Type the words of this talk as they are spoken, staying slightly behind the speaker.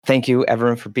Thank you,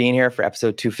 everyone, for being here for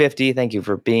episode 250. Thank you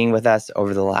for being with us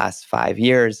over the last 5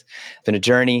 years. It's been a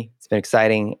journey. It's been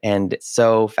exciting and it's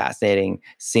so fascinating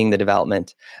seeing the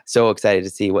development. So excited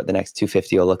to see what the next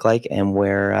 250 will look like and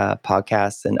where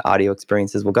podcasts and audio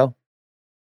experiences will go.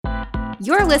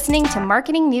 You're listening to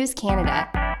Marketing News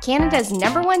Canada, Canada's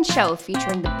 #1 show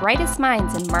featuring the brightest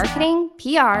minds in marketing,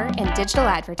 PR, and digital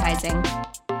advertising.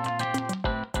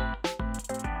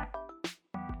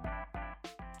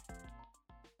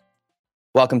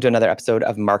 Welcome to another episode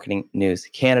of Marketing News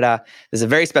Canada. This is a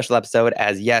very special episode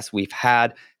as, yes, we've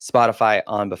had Spotify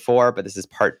on before, but this is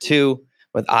part 2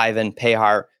 with Ivan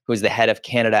Pehar, who is the head of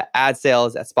Canada ad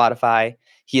sales at Spotify.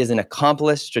 He is an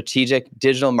accomplished strategic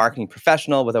digital marketing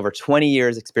professional with over 20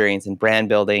 years experience in brand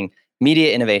building,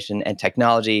 media innovation, and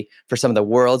technology for some of the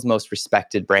world's most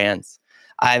respected brands.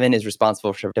 Ivan is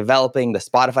responsible for developing the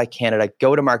Spotify Canada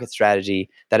go-to-market strategy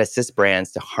that assists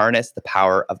brands to harness the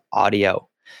power of audio.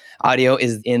 Audio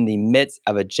is in the midst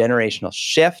of a generational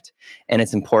shift, and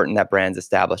it's important that brands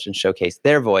establish and showcase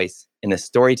their voice in the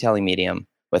storytelling medium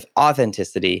with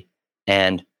authenticity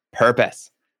and purpose.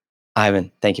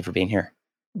 Ivan, thank you for being here.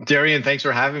 Darian, thanks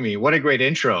for having me. What a great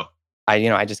intro.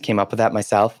 I just came up with that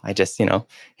myself. It's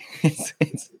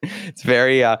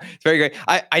very great.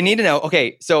 I need to know,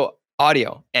 okay, so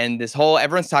audio and this whole,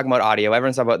 everyone's talking about audio.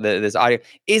 Everyone's talking about this audio.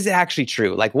 Is it actually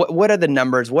true? Like what are the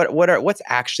numbers? What's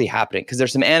actually happening? Because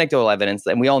there's some anecdotal evidence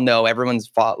and we all know everyone's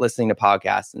listening to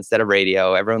podcasts instead of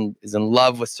radio. Everyone is in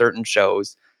love with certain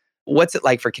shows. What's it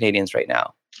like for Canadians right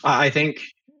now? I think,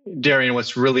 Darian,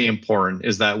 what's really important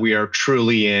is that we are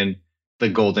truly in the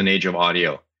golden age of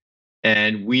audio.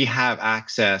 And we have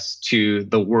access to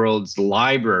the world's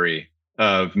library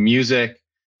of music,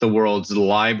 the world's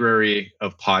library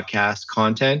of podcast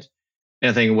content. And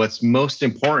I think what's most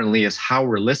importantly is how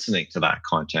we're listening to that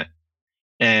content.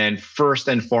 And first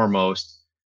and foremost,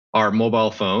 our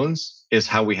mobile phones is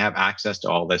how we have access to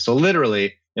all this. So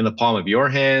literally in the palm of your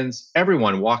hands,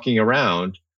 everyone walking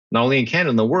around, not only in Canada,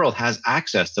 in the world, has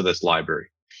access to this library.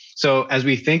 So as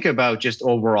we think about just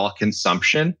overall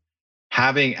consumption,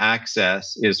 having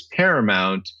access is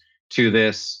paramount to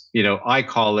this, I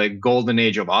call it golden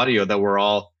age of audio that we're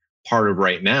all part of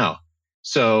right now.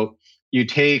 So you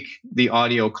take the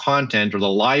audio content or the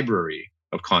library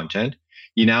of content,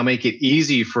 you now make it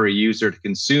easy for a user to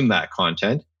consume that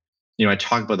content. I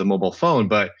talk about the mobile phone,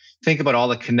 but think about all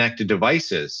the connected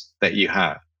devices that you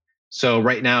have. So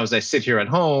right now, as I sit here at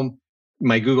home,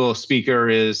 my Google speaker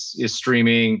is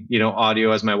streaming,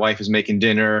 audio as my wife is making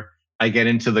dinner. I get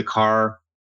into the car.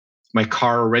 My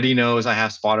car already knows I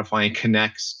have Spotify and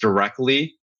connects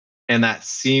directly, and that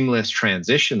seamless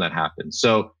transition that happens.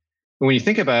 So when you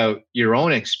think about your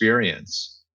own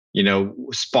experience,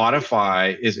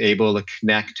 Spotify is able to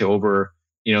connect to over,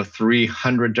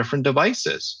 300 different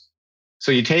devices.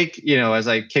 So you take, as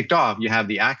I kicked off, you have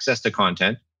the access to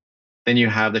content, then you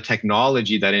have the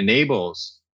technology that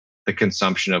enables the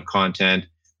consumption of content.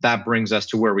 That brings us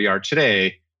to where we are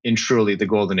today in truly the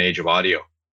golden age of audio.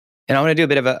 And I want to do a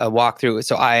bit of a walkthrough.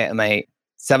 So my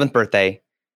 7th birthday,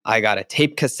 I got a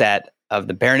tape cassette of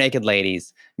the Barenaked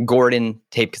Ladies, Gordon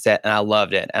tape cassette, and I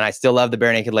loved it. And I still love the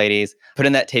Barenaked Ladies. Put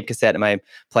in that tape cassette in my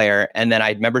player. And then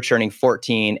I remember turning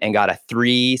 14 and got a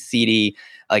 3 CD,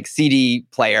 CD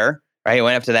player, right? I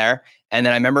went up to there. And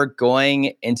then I remember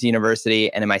going into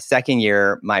university, and in my 2nd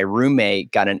year, my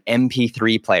roommate got an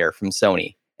MP3 player from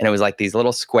Sony. And it was like these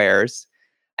little squares.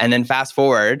 And then fast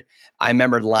forward, I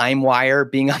remember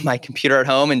LimeWire being on my computer at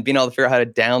home and being able to figure out how to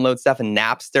download stuff, and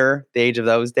Napster, the age of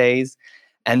those days.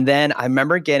 And then I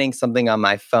remember getting something on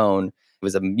my phone. It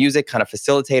was a music kind of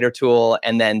facilitator tool.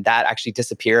 And then that actually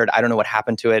disappeared. I don't know what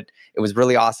happened to it. It was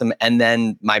really awesome. And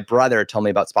then my brother told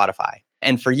me about Spotify.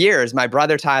 And for years, my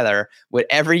brother Tyler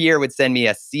every year would send me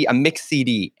a mixed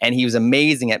CD, and he was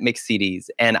amazing at mixed CDs.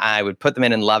 And I would put them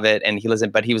in and love it. And he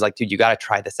listened, but he was like, dude, you got to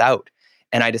try this out.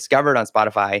 And I discovered on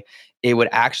Spotify, it would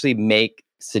actually make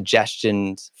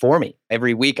suggestions for me.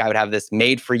 Every week I would have this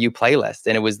made for you playlist.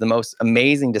 And it was the most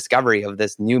amazing discovery of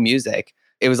this new music.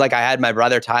 It was like I had my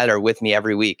brother Tyler with me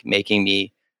every week, making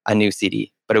me a new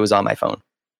CD, but it was on my phone.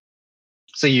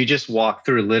 So you just walk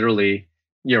through literally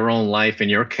your own life and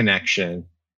your connection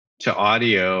to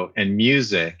audio and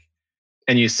music.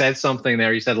 And you said something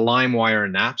there, you said LimeWire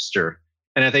and Napster.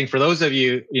 And I think for those of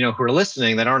you, who are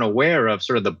listening that aren't aware of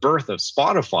sort of the birth of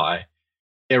Spotify,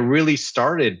 it really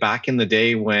started back in the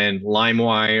day when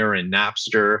LimeWire and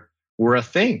Napster were a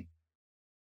thing.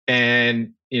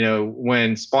 And,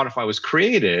 when Spotify was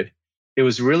created, it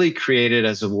was really created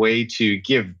as a way to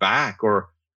give back or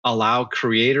allow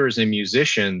creators and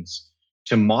musicians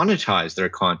to monetize their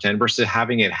content versus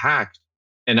having it hacked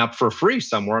and up for free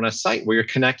somewhere on a site where you're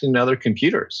connecting to other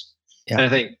computers. Yeah. And I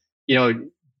think,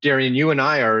 Darian, you and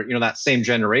I are, that same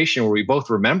generation where we both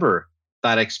remember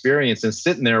that experience and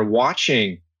sitting there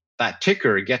watching that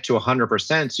ticker get to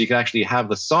 100% so you can actually have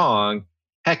the song.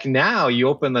 Heck, now you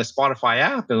open the Spotify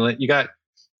app and you got,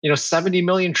 70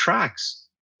 million tracks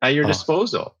at your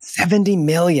disposal. 70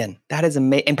 million. That is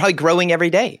amazing. And probably growing every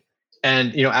day.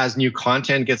 And, as new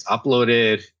content gets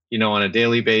uploaded, on a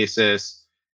daily basis,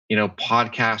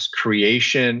 podcast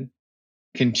creation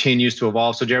continues to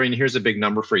evolve. So Darian, here's a big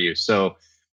number for you. So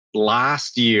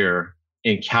last year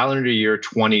in calendar year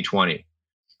 2020,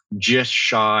 just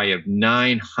shy of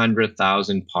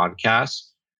 900,000 podcasts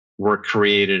were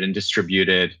created and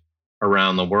distributed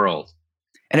around the world.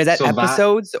 And is that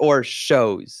episodes or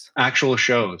shows? Actual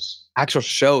shows. Actual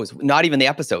shows, not even the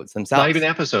episodes themselves. Not even the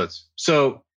episodes.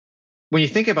 So when you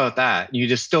think about that, you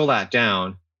distill that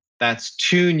down, that's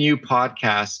 2 new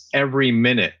podcasts every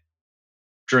minute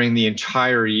during the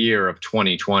entire year of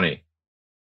 2020.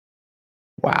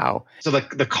 Wow. So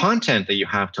the content that you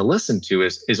have to listen to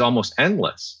is almost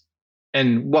endless.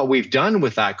 And what we've done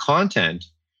with that content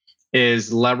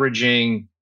is leveraging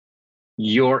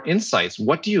your insights.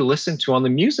 What do you listen to on the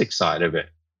music side of it?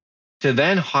 To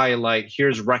then highlight,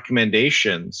 here's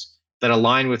recommendations that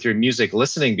align with your music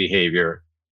listening behavior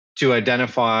to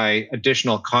identify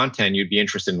additional content you'd be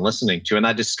interested in listening to, and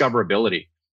that discoverability.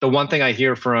 The one thing I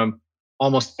hear from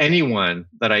almost anyone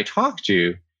that I talk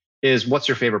to is, what's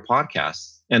your favorite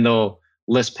podcast? And they'll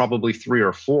list probably 3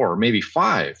 or 4, maybe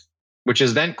 5, which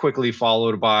is then quickly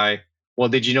followed by, well,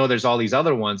 did you know there's all these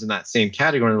other ones in that same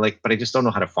category? And but I just don't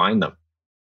know how to find them.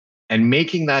 And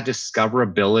making that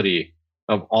discoverability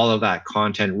of all of that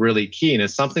content really key. And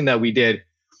it's something that we did,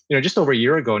 just over a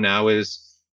year ago now, is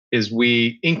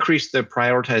we increased the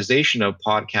prioritization of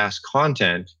podcast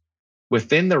content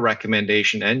within the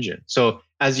recommendation engine. So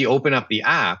as you open up the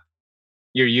app,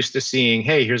 you're used to seeing,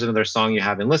 hey, here's another song you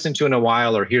haven't listened to in a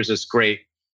while, or here's this great,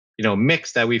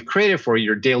 mix that we've created for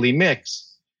your daily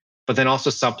mix, but then also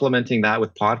supplementing that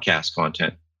with podcast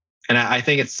content. And I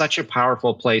think it's such a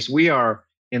powerful place. We are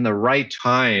in the right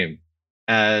time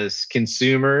as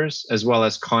consumers, as well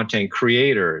as content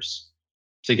creators,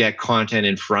 to get content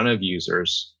in front of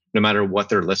users, no matter what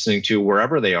they're listening to,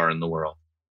 wherever they are in the world.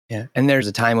 Yeah. And there's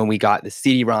a time when we got the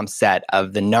CD-ROM set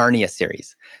of the Narnia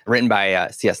series, written by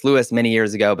C.S. Lewis many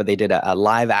years ago, but they did a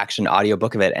live action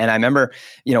audiobook of it. And I remember,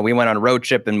 we went on a road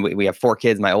trip and we have 4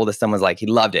 kids. My oldest son was like, he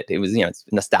loved it. It was, it's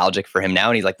nostalgic for him now.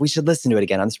 And he's like, we should listen to it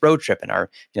again on this road trip, and our,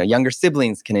 younger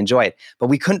siblings can enjoy it. But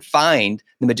we couldn't find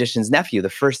The Magician's Nephew, the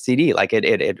first CD. Like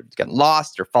it got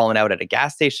lost or fallen out at a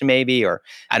gas station maybe, or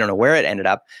I don't know where it ended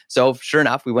up. So sure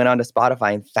enough, we went on to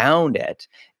Spotify and found it.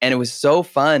 And it was so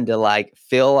fun to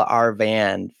fill our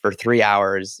van for 3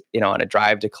 hours, on a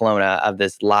drive to Kelowna, of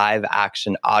this live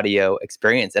action audio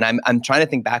experience. And I'm trying to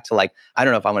think back to I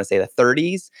don't know if I want to say the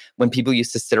 30s, when people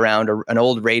used to sit around an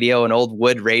old radio, an old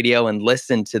wood radio, and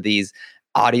listen to these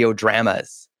audio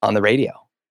dramas on the radio.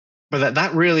 But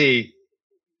that really,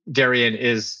 Darian,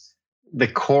 is the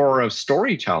core of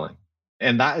storytelling.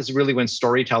 And that is really when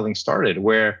storytelling started,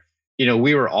 where,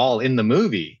 we were all in the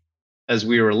movie as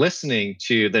we were listening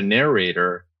to the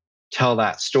narrator tell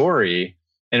that story,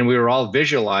 and we were all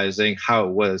visualizing how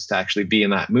it was to actually be in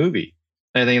that movie.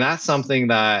 And I think that's something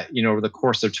that, over the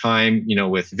course of time,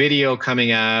 with video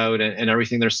coming out and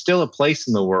everything, there's still a place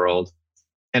in the world.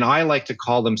 And I like to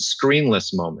call them screenless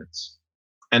moments.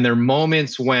 And they're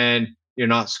moments when you're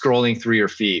not scrolling through your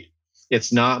feed.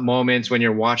 It's not moments when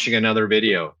you're watching another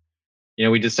video.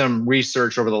 We did some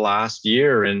research over the last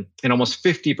year, and almost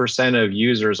 50% of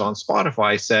users on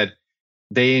Spotify said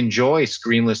they enjoy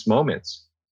screenless moments.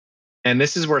 And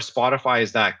this is where Spotify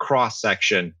is that cross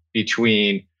section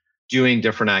between doing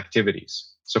different activities.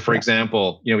 So for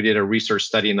example, we did a research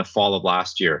study in the fall of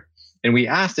last year, and we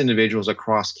asked individuals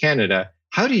across Canada,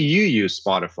 how do you use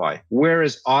Spotify? Where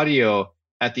is audio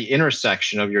at the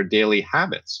intersection of your daily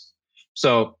habits?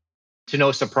 So to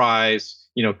no surprise,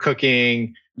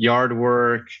 cooking, yard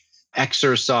work,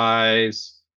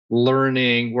 exercise,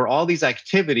 learning, were all these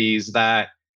activities that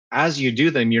as you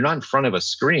do them, you're not in front of a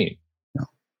screen. No.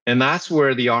 And that's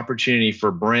where the opportunity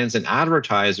for brands and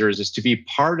advertisers is to be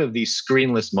part of these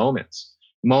screenless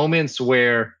moments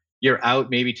where you're out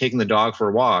maybe taking the dog for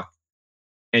a walk,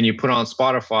 and you put on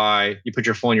Spotify, you put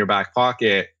your phone in your back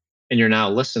pocket, and you're now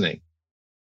listening.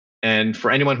 And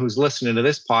for anyone who's listening to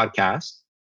this podcast,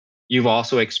 you've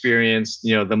also experienced,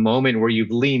 the moment where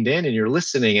you've leaned in and you're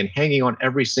listening and hanging on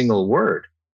every single word.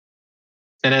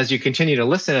 And as you continue to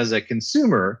listen as a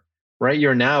consumer, right,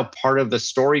 you're now part of the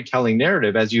storytelling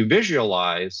narrative as you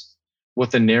visualize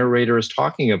what the narrator is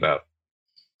talking about.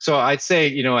 So I'd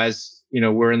say, as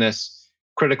we're in this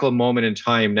critical moment in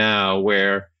time now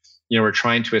where, we're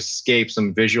trying to escape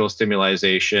some visual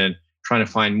stimulation, trying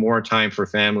to find more time for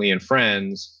family and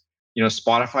friends,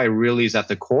 Spotify really is at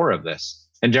the core of this.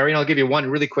 And Darian, I'll give you one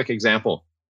really quick example.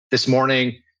 This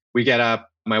morning, we get up,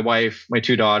 my wife, my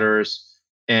two daughters,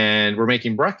 and we're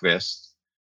making breakfast.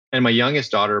 And my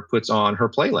youngest daughter puts on her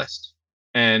playlist.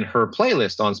 And her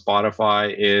playlist on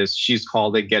Spotify she's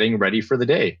called it Getting Ready for the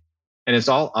Day. And it's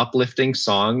all uplifting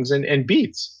songs and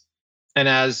beats. And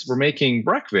as we're making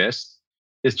breakfast,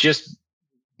 it's just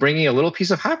bringing a little piece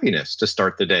of happiness to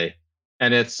start the day.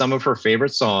 And it's some of her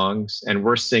favorite songs, and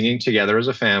we're singing together as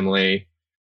a family.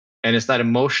 And it's that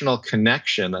emotional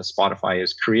connection that Spotify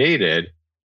has created,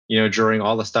 during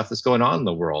all the stuff that's going on in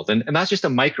the world. And that's just a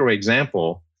micro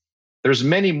example. There's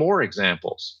many more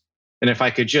examples. And if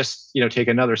I could just, take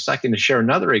another second to share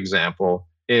another example,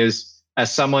 is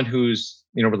as someone who's,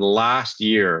 over the last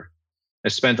year, I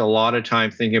spent a lot of time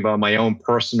thinking about my own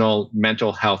personal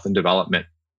mental health and development.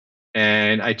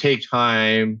 And I take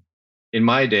time in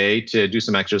my day to do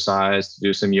some exercise, to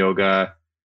do some yoga,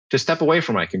 to step away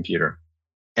from my computer.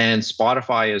 And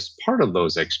Spotify is part of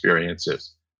those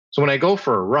experiences. So when I go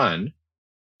for a run,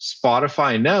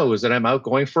 Spotify knows that I'm out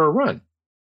going for a run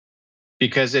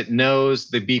because it knows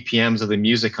the BPMs of the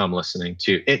music I'm listening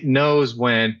to. It knows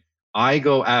when I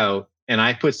go out and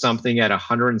I put something at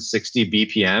 160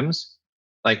 BPMs,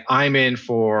 like I'm in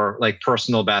for like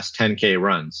personal best 10K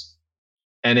runs.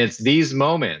 And it's these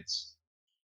moments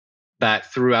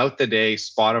that throughout the day,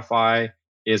 Spotify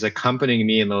is accompanying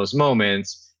me in those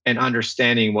moments and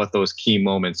understanding what those key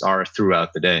moments are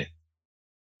throughout the day.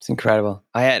 It's incredible.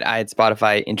 I had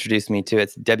Spotify introduce me to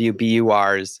its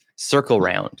WBUR's Circle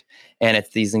Round. And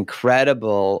it's these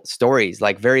incredible stories,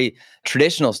 like very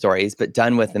traditional stories, but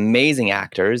done with amazing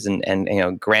actors and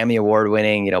Grammy Award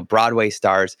winning, Broadway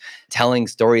stars telling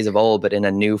stories of old, but in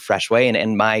a new, fresh way.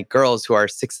 And my girls who are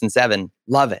 6 and 7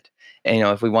 love it. And,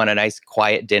 if we want a nice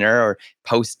quiet dinner or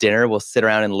post dinner, we'll sit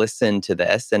around and listen to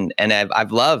this. And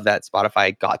I've loved that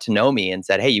Spotify got to know me and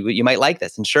said, hey, you might like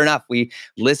this. And sure enough, we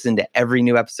listen to every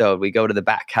new episode. We go to the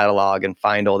back catalog and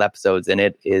find old episodes, and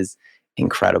it is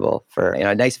incredible for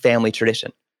a nice family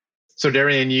tradition. So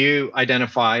Darian, you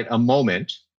identified a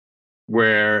moment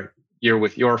where you're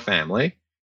with your family.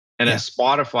 And at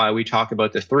Spotify, we talk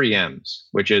about the 3 M's,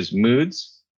 which is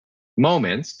moods,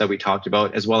 moments that we talked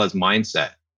about, as well as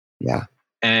mindset. Yeah.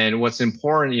 And what's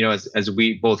important, as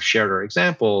we both shared our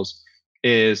examples,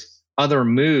 is other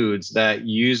moods that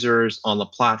users on the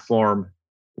platform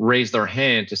raise their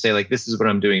hand to say, like, this is what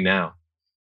I'm doing now.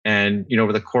 And,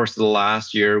 over the course of the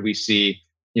last year, we see,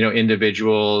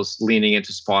 individuals leaning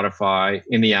into Spotify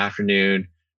in the afternoon,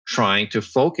 trying to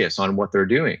focus on what they're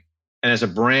doing. And as a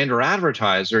brand or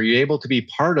advertiser, you're able to be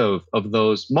part of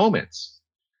those moments.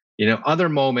 Other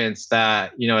moments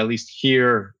that, at least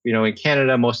here, in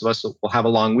Canada, most of us will have a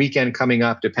long weekend coming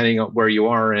up, depending on where you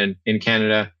are in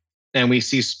Canada. And we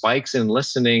see spikes in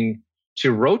listening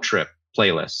to road trip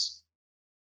playlists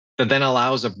that then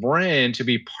allows a brand to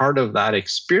be part of that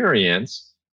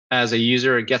experience. As a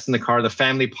user gets in the car, the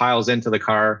family piles into the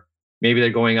car. Maybe they're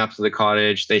going up to the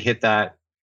cottage. They hit that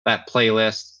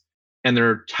playlist and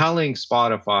they're telling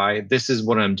Spotify, this is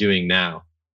what I'm doing now.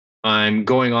 I'm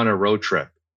going on a road trip.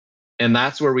 And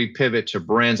that's where we pivot to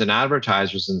brands and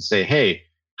advertisers and say, hey,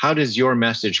 how does your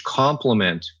message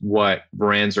complement what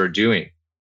brands are doing?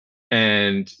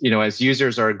 And, as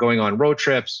users are going on road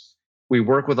trips, we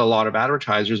work with a lot of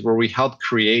advertisers where we help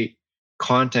create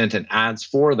content and ads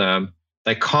for them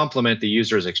that complement the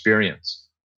user's experience.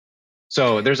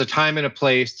 So there's a time and a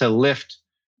place to lift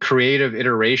creative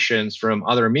iterations from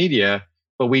other media,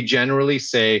 but we generally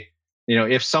say,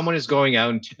 if someone is going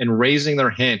out and raising their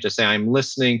hand to say, I'm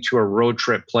listening to a road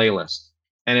trip playlist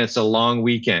and it's a long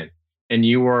weekend and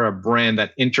you are a brand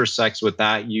that intersects with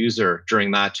that user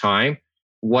during that time,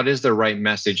 what is the right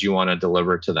message you want to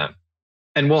deliver to them?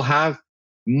 And we'll have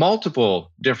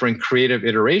multiple different creative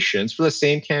iterations for the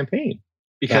same campaign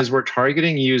because we're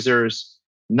targeting users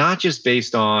not just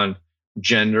based on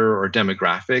gender or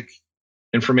demographic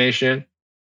information,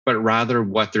 but rather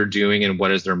what they're doing and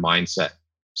what is their mindset.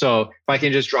 So if I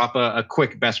can just drop a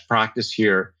quick best practice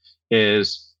here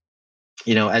is,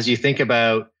 as you think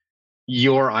about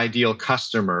your ideal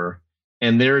customer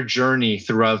and their journey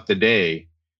throughout the day,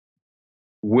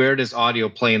 where does audio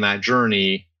play in that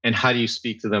journey? And how do you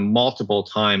speak to them multiple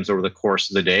times over the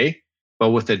course of the day,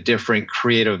 but with a different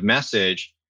creative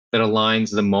message that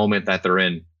aligns the moment that they're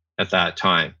in at that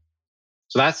time?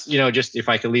 So that's, just if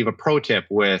I could leave a pro tip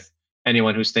with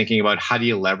anyone who's thinking about how do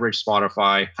you leverage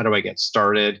Spotify? How do I get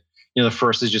started? The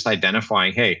first is just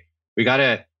identifying, hey, we got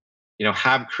to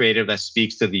have creative that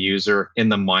speaks to the user in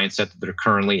the mindset that they're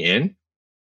currently in.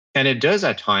 And it does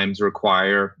at times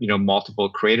require, multiple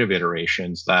creative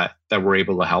iterations that we're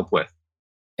able to help with.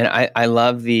 And I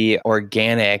love the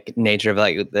organic nature of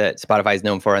like that Spotify is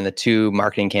known for in the two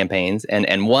marketing campaigns,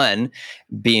 and one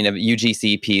being a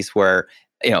UGC piece where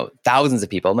thousands of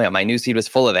people, my newsfeed was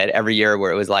full of it every year,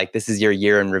 where it was like, this is your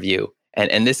year in review,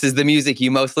 and this is the music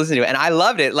you most listen to, and I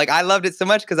loved it. Like I loved it so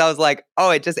much because I was like, oh,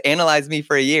 it just analyzed me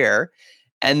for a year.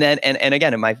 And then, and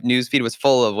again, my news feed was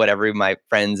full of whatever my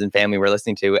friends and family were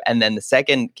listening to. And then the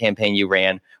second campaign you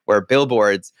ran, where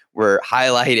billboards were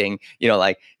highlighting,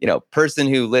 person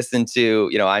who listened to,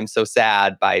 I'm So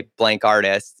Sad by blank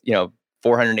artist,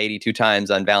 482 times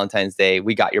on Valentine's Day,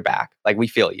 we got your back. Like we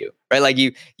feel you, right? Like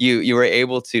you were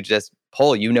able to just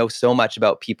pull, so much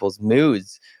about people's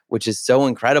moods, which is so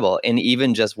incredible. And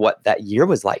even just what that year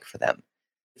was like for them.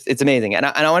 It's amazing. And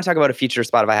I want to talk about a feature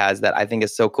Spotify has that I think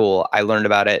is so cool. I learned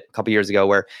about it a couple years ago,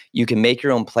 where you can make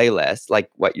your own playlist,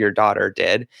 like what your daughter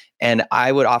did. And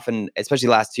I would often, especially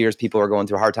the last 2 years, people were going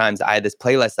through hard times. I had this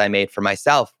playlist I made for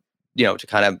myself, to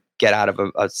kind of get out of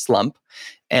a slump.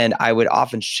 And I would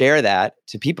often share that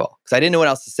to people because I didn't know what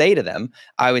else to say to them.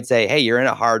 I would say, hey, you're in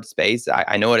a hard space.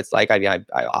 I know what it's like. I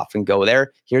often go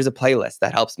there. Here's a playlist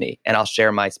that helps me. And I'll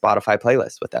share my Spotify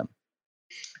playlist with them.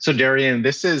 So Darian,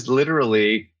 this is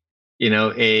literally,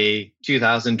 a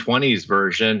 2020s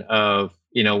version of,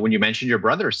 when you mentioned your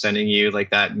brother sending you like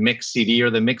that mix CD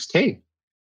or the mixtape,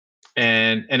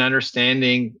 and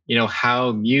understanding,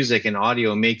 how music and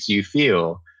audio makes you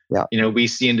feel. Yeah. We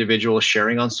see individuals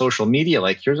sharing on social media,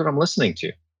 like, here's what I'm listening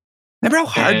to. Remember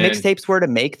how hard mixtapes were to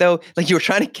make though? Like you were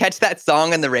trying to catch that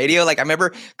song on the radio. Like I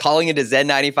remember calling into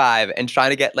Z95 and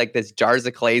trying to get like this Jars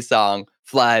of Clay song,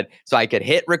 Flood, so I could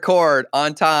hit record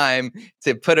on time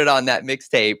to put it on that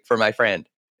mixtape for my friend.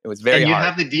 It was very hard.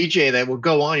 And you'd have the DJ that would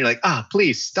go on. You're like,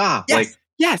 please stop. Yes,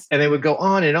 yes. And they would go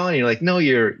on and on. You're like, no,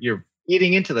 you're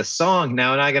eating into the song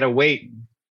now. And I got to wait,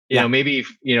 maybe,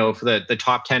 for the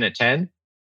top 10 at 10.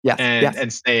 Yes,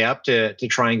 and stay up to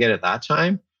try and get it that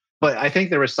time. But I think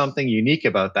there was something unique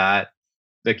about that.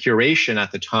 The curation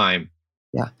at the time,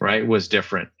 right, was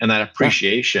different. And that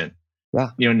appreciation.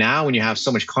 Yeah. Now when you have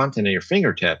so much content at your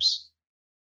fingertips,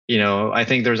 I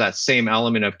think there's that same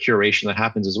element of curation that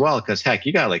happens as well. Because heck,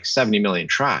 you got like 70 million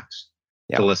tracks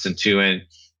to listen to. And,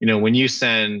 when you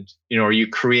send, or you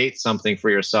create something for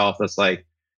yourself that's like,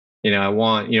 I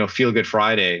want, Feel Good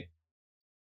Friday,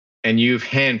 and you've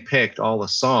handpicked all the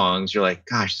songs, you're like,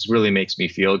 gosh, this really makes me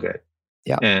feel good.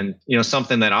 Yeah. And,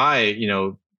 something that I,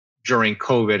 during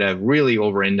COVID, I've really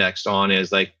over-indexed on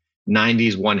is like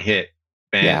 90s one-hit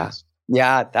bands.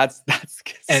 Yeah, that's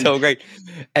so great.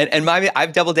 And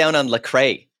I've doubled down on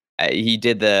Lecrae. He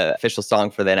did the official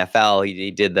song for the NFL.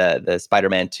 He did the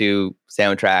Spider-Man 2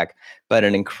 soundtrack, but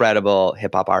an incredible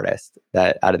hip-hop artist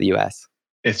that out of the US.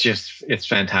 It's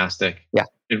fantastic. Yeah.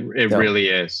 It really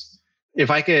is.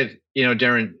 If I could,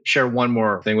 Darren, share one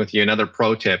more thing with you, another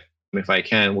pro tip, if I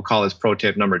can, we'll call this pro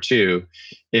tip number 2,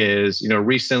 is,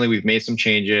 recently we've made some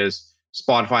changes.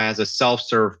 Spotify has a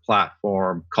self-serve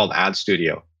platform called Ad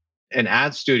Studio. And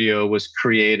Ad Studio was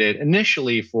created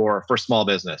initially for small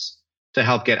business to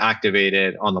help get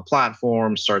activated on the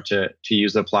platform, start to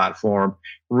use the platform.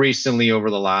 Recently, over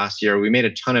the last year, we made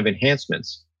a ton of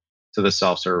enhancements to the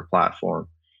self-serve platform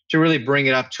to really bring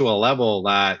it up to a level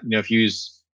that, if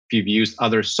you've used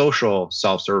other social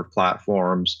self-serve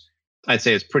platforms, I'd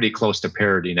say it's pretty close to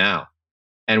parity now.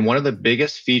 And one of the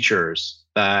biggest features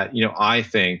that, I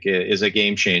think is a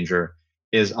game changer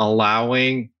is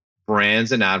allowing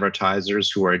brands and advertisers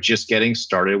who are just getting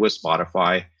started with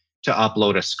Spotify to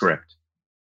upload a script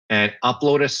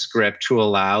to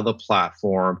allow the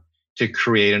platform to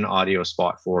create an audio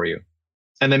spot for you.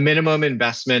 And the minimum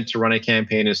investment to run a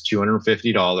campaign is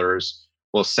 $250.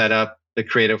 We'll set up the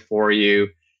creative for you.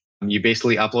 You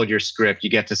basically upload your script. You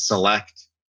get to select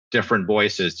different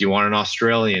voices. Do you want an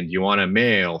Australian? Do you want a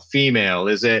male, female?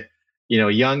 Is it,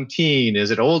 young teen?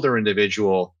 Is it older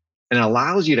individual? And it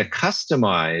allows you to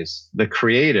customize the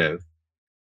creative.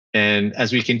 And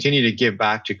as we continue to give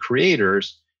back to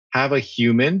creators, have a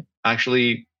human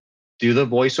actually do the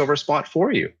voiceover spot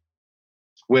for you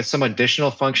with some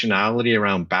additional functionality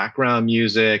around background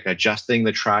music, adjusting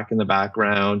the track in the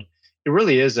background. It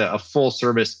really is a full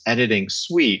service editing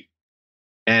suite.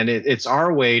 And it's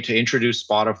our way to introduce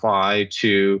Spotify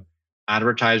to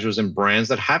advertisers and brands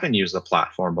that haven't used the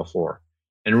platform before,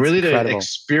 and really to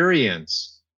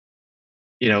experience,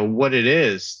 what it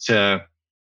is to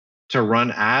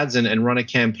run ads and run a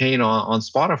campaign on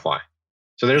Spotify.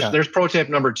 So there's pro tip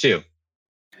number 2.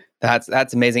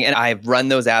 That's amazing. And I've run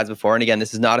those ads before. And again,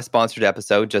 this is not a sponsored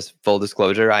episode, just full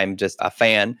disclosure. I'm just a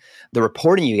fan. The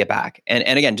reporting you get back. And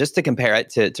again, just to compare it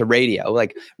to radio,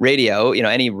 like radio,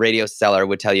 any radio seller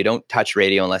would tell you don't touch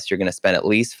radio unless you're going to spend at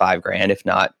least $5,000, if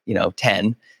not,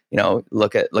 10.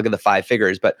 Look at the 5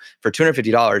 figures. But for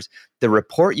 $250, the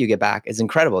report you get back is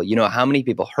incredible. You know how many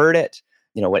people heard it,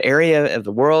 what area of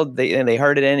the world they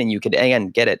heard it in, and you could, again,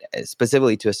 get it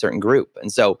specifically to a certain group.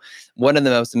 And so one of the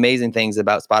most amazing things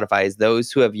about Spotify is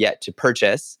those who have yet to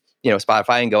purchase,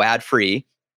 Spotify and go ad free.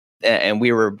 And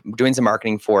we were doing some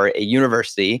marketing for a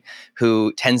university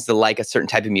who tends to like a certain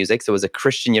type of music. So it was a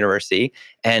Christian university.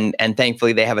 And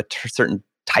thankfully they have a certain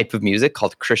type of music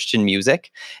called Christian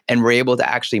music. And we're able to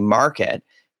actually market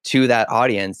to that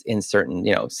audience in certain,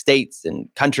 states and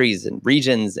countries and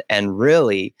regions, and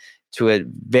really to a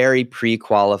very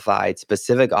pre-qualified,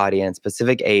 specific audience,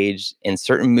 specific age, in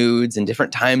certain moods and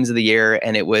different times of the year.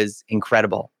 And it was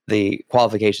incredible. The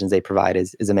qualifications they provide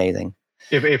is amazing.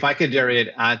 If I could, Darian,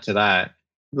 add to that,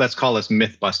 let's call this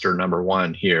Mythbuster number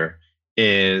 1 here,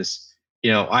 is,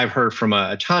 I've heard from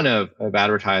a ton of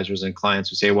advertisers and clients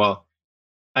who say, well,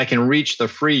 I can reach the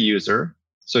free user.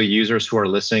 So users who are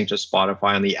listening to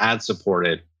Spotify on the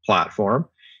ad-supported platform,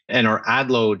 and our ad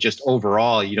load just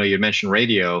overall, you mentioned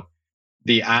radio,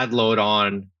 the ad load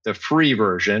on the free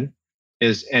version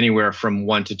is anywhere from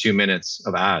 1 to 2 minutes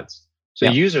of ads. So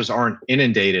users aren't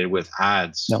inundated with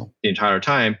ads the entire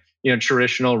time.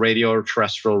 Traditional radio or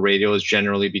terrestrial radio is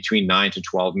generally between 9 to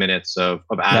 12 minutes of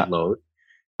ad load.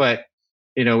 But,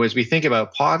 as we think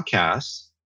about podcasts,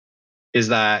 is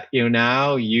that,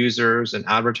 now users and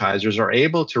advertisers are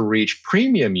able to reach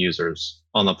premium users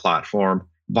on the platform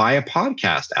via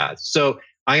podcast ads. So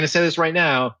I'm going to say this right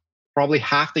now, probably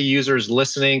half the users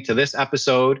listening to this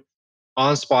episode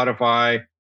on Spotify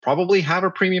probably have a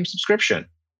premium subscription,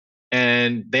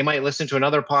 and they might listen to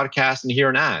another podcast and hear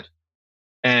an ad.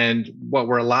 And what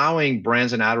we're allowing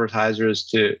brands and advertisers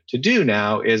to do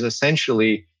now is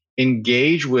essentially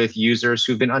engage with users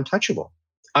who've been untouchable,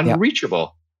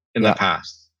 unreachable in the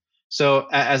past. So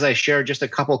as I share just a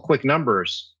couple quick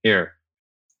numbers here,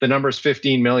 the number is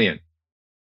 15 million.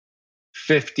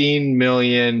 15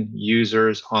 million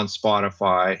users on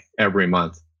Spotify every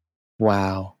month.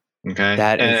 Wow. Okay.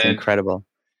 That is incredible.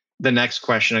 The next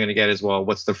question I'm going to get is, well,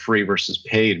 what's the free versus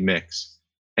paid mix?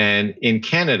 And in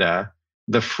Canada,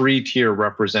 the free tier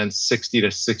represents 60 to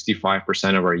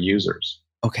 65% of our users.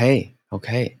 Okay.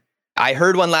 I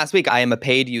heard one last week. I am a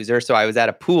paid user. So I was at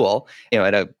a pool,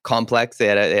 at a complex. They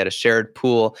had a shared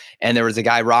pool, and there was a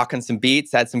guy rocking some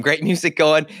beats, had some great music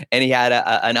going, and he had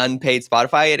an unpaid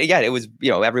Spotify. And again, it was,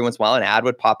 every once in a while an ad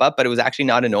would pop up, but it was actually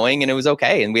not annoying, and it was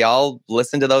okay. And we all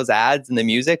listened to those ads and the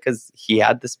music because he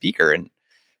had the speaker, and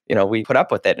we put up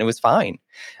with it, and it was fine.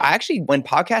 I actually, when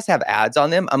podcasts have ads on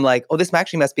them, I'm like, oh, this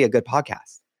actually must be a good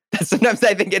podcast. Sometimes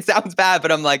I think it sounds bad,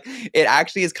 but I'm like, it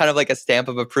actually is kind of like a stamp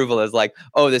of approval, as like,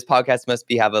 oh, this podcast must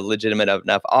have a legitimate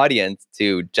enough audience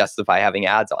to justify having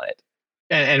ads on it.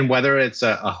 And whether it's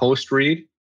a host read,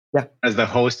 as the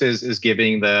host is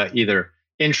giving the either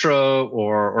intro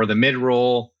or the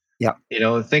mid-roll,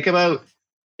 think about,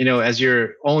 as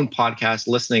your own podcast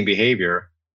listening behavior,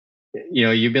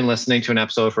 you've been listening to an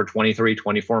episode for 23,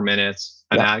 24 minutes,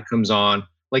 an ad comes on,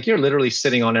 like you're literally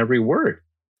sitting on every word.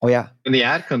 Oh yeah. And the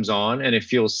ad comes on and it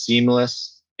feels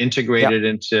seamless, integrated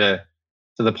into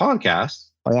the podcast.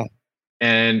 Oh yeah.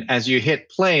 And as you hit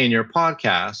play in your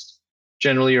podcast,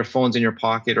 generally your phone's in your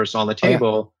pocket or it's on the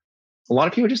table. A lot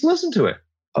of people just listen to it.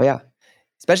 Oh yeah.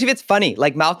 Especially if it's funny.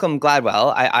 Like Malcolm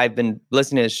Gladwell, I've been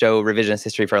listening to his show, Revisionist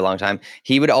History, for a long time.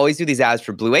 He would always do these ads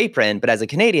for Blue Apron, but as a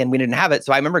Canadian, we didn't have it.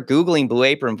 So I remember Googling Blue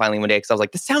Apron finally one day because I was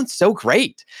like, this sounds so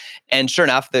great. And sure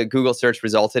enough, the Google search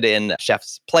resulted in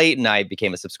Chef's Plate, and I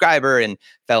became a subscriber and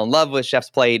fell in love with Chef's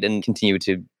Plate and continue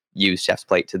to use Chef's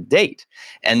Plate to date.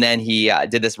 And then he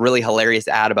did this really hilarious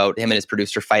ad about him and his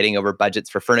producer fighting over budgets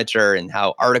for furniture, and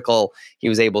how Article, he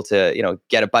was able to,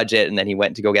 get a budget, and then he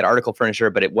went to go get Article furniture,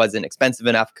 but it wasn't expensive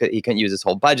enough. He couldn't use his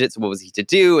whole budget. So what was he to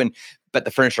do? But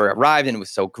the furniture arrived and it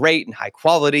was so great and high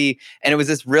quality. And it was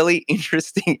this really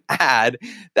interesting ad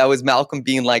that was Malcolm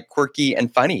being like quirky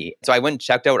and funny. So I went and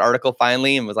checked out Article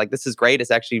finally and was like, this is great.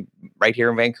 It's actually right here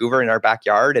in Vancouver in our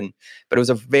backyard. But it was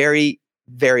a very,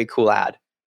 very cool ad.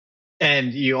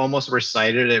 And you almost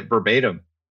recited it verbatim.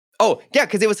 Oh, yeah,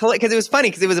 because it was funny,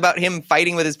 because it was about him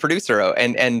fighting with his producer,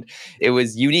 and it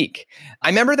was unique. I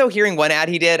remember, though, hearing one ad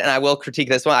he did, and I will critique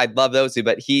this one. I love those two,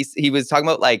 but he was talking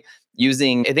about like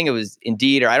using, I think it was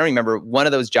Indeed, or I don't remember, one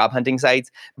of those job hunting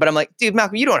sites. But I'm like, dude,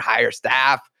 Malcolm, you don't hire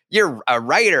staff. you're a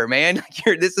writer, man.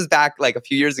 This is back like a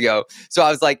few years ago. So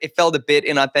I was like, it felt a bit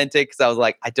inauthentic because I was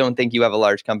like, I don't think you have a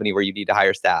large company where you need to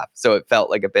hire staff. So it felt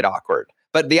like a bit awkward.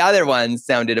 But the other ones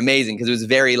sounded amazing because it was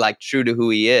very like true to who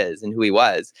he is and who he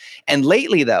was. And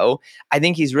lately, though, I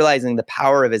think he's realizing the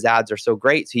power of his ads are so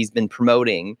great. So he's been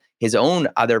promoting his own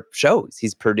other shows.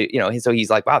 He's produced, so he's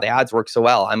like, wow, the ads work so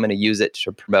well. I'm going to use it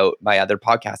to promote my other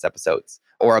podcast episodes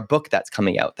or a book that's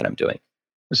coming out that I'm doing.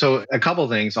 So a couple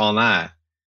things on that.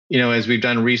 As we've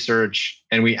done research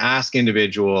and we ask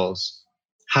individuals,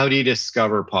 how do you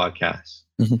discover podcasts?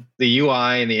 Mm-hmm. The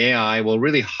UI and the AI will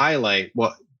really highlight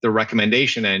what the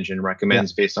recommendation engine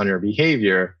recommends based on your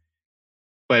behavior.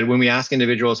 But when we ask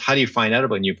individuals, how do you find out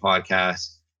about new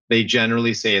podcasts? They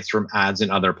generally say it's from ads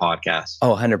in other podcasts.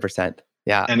 Oh, 100%.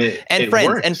 Yeah.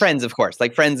 And friends, of course,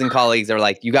 like friends and colleagues are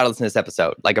like, you got to listen to this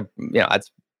episode. Like, that's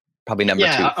probably number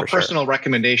two. A personal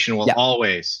recommendation will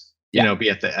always, be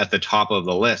at the top of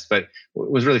the list. But it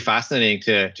was really fascinating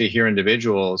to hear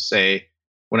individuals say,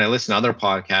 when I listen to other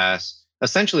podcasts,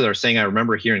 essentially they're saying, I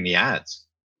remember hearing the ads.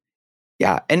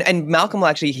 Yeah. And Malcolm will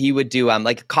actually, he would do,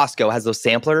 like Costco has those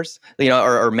samplers,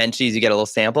 or Menchie's, you get a little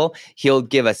sample. He'll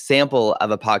give a sample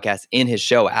of a podcast in his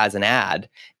show as an ad.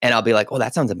 And I'll be like, oh,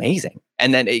 that sounds amazing.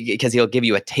 And then because he'll give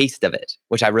you a taste of it,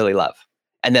 which I really love.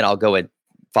 And then I'll go and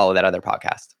follow that other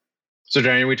podcast. So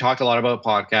Darian, we talked a lot about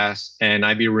podcasts, and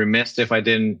I'd be remiss if I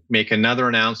didn't make another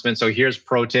announcement. So here's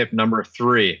pro tip number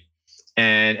 3.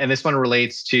 And this one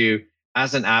relates to,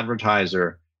 as an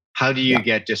advertiser, how do you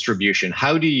get distribution?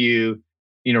 How do you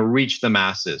reach the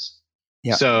masses?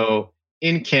 Yeah. So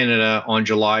in Canada on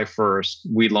July 1st,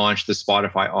 we launched the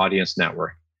Spotify Audience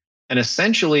Network. And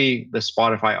essentially the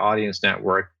Spotify Audience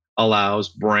Network allows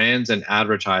brands and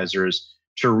advertisers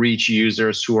to reach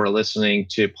users who are listening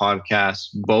to podcasts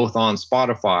both on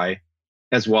Spotify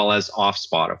as well as off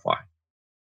Spotify.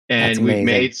 And we've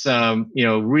made some,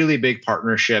 really big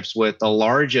partnerships with the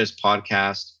largest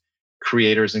podcast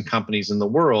creators and companies in the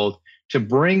world to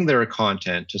bring their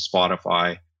content to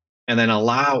Spotify and then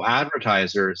allow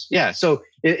advertisers. Yeah. So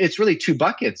it's really 2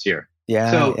 buckets here.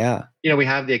 Yeah. So, we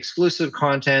have the exclusive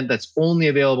content that's only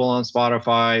available on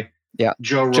Spotify. Yeah.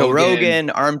 Joe Rogan,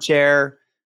 Armchair,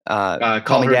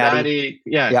 Call Her Daddy.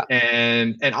 Yeah.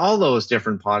 And all those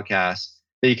different podcasts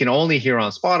that you can only hear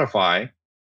on Spotify.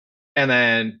 And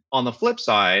then on the flip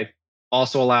side,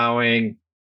 also allowing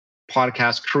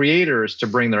podcast creators to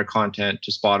bring their content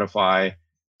to Spotify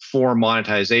for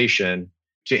monetization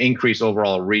to increase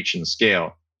overall reach and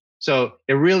scale. So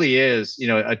it really is,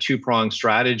 a 2-pronged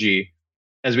strategy.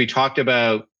 As we talked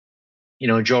about,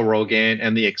 Joe Rogan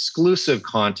and the exclusive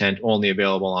content only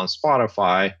available on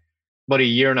Spotify. About a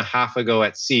year and a half ago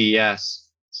at CES,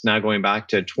 it's now going back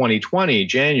to 2020,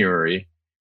 January,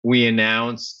 we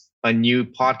announced a new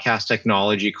podcast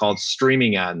technology called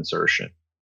streaming ad insertion.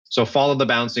 So follow the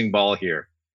bouncing ball here.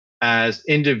 As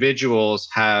individuals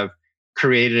have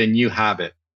created a new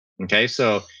habit. Okay.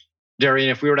 So Darian,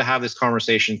 if we were to have this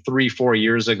conversation 3-4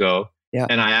 years ago,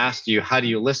 and I asked you, how do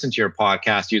you listen to your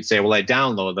podcast? You'd say, well, I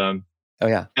download them. Oh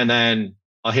yeah. And then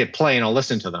I'll hit play and I'll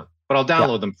listen to them, but I'll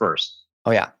download them first.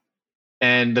 Oh yeah.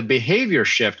 And the behavior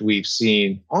shift we've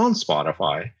seen on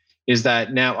Spotify is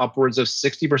that now upwards of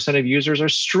 60% of users are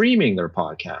streaming their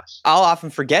podcasts. I'll often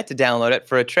forget to download it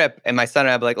for a trip. And my son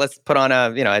and I will be like, let's put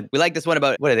on we like this one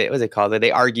about, what is it called?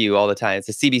 They argue all the time. It's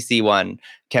a CBC one.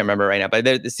 Can't remember right now, but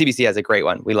the CBC has a great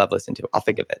one. We love listening to it. I'll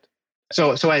think of it.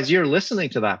 So as you're listening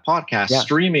to that podcast,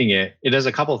 streaming it does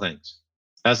a couple things.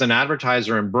 As an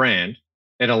advertiser and brand,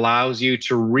 it allows you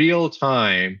to real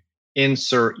time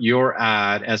insert your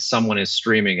ad as someone is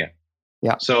streaming it.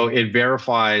 Yeah. So it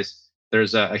verifies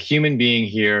there's a human being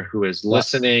here who is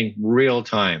listening real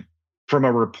time. From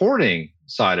a reporting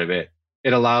side of it,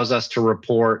 it allows us to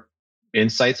report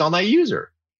insights on that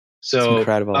user. So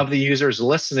of the users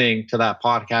listening to that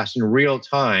podcast in real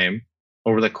time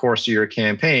over the course of your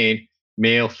campaign,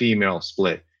 male, female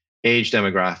split, age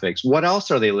demographics, what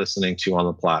else are they listening to on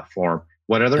the platform?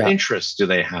 What other interests do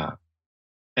they have?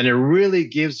 And it really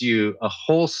gives you a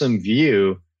wholesome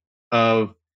view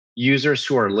of users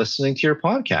who are listening to your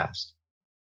podcast.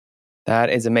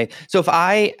 That is amazing. So if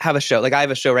I have a show, like I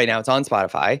have a show right now, it's on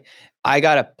Spotify. I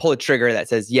got to pull a trigger that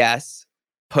says, yes,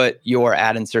 put your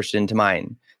ad insertion into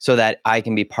mine so that I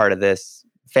can be part of this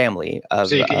family.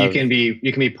 So you can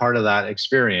be part of that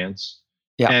experience.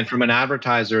 Yeah. And from an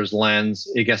advertiser's lens,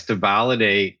 it gets to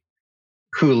validate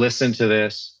who listened to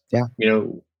this. Yeah.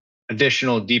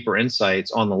 Additional deeper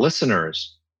insights on the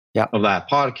listeners of that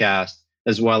podcast,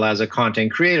 as well as a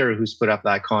content creator who's put up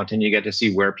that content. You get to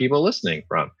see where people are listening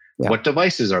from. What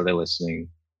devices are they listening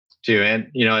to? And,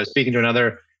 speaking to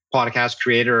another podcast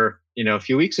creator a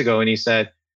few weeks ago, and he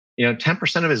said,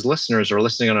 10% of his listeners are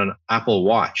listening on an Apple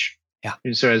Watch. Yeah.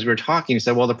 And so as we were talking, he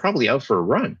said, well, they're probably out for a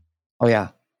run. Oh yeah.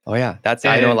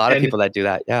 I know a lot of people that do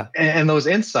that. Yeah. And those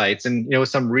insights, and with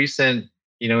some recent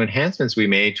enhancements we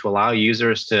made to allow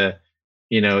users to,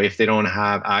 if they don't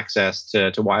have access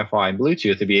to Wi-Fi and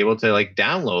Bluetooth, to be able to like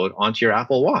download onto your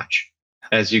Apple Watch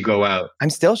as you go out. I'm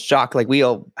still shocked. Like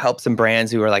we'll help some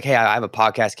brands who are like, hey, I have a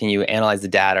podcast. Can you analyze the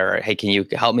data? Or hey, can you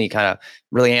help me kind of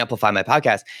really amplify my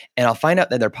podcast? And I'll find out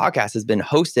that their podcast has been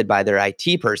hosted by their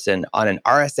IT person on an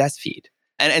RSS feed.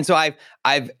 And so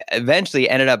I've eventually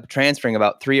ended up transferring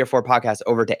about 3 or 4 podcasts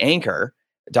over to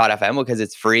Anchor.fm because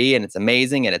it's free and it's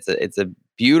amazing and it's a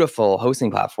beautiful hosting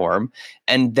platform.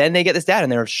 And then they get this data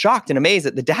and they're shocked and amazed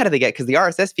at the data they get because the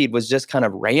RSS feed was just kind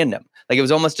of random. Like it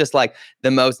was almost just like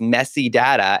the most messy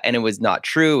data, and it was not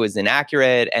true, it was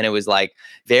inaccurate, and it was like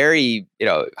very,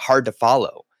 hard to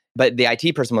follow. But the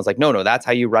IT person was like, no, that's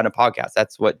how you run a podcast.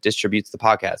 That's what distributes the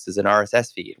podcast is an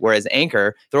RSS feed. Whereas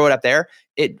Anchor, throw it up there,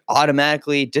 it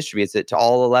automatically distributes it to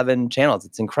all 11 channels.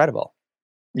 It's incredible.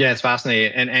 Yeah, it's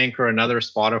fascinating. And Anchor, another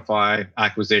Spotify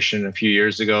acquisition a few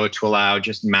years ago to allow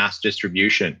just mass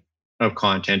distribution of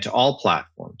content to all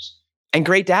platforms. And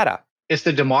great data. It's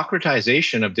the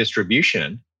democratization of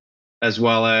distribution as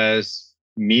well as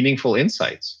meaningful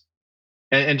insights.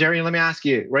 And Darian, let me ask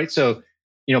you, right? So,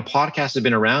 podcasts have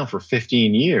been around for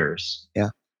 15 years. Yeah.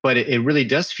 But it really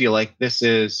does feel like this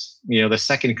is, the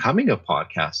second coming of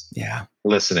podcast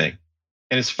listening.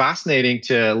 And it's fascinating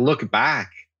to look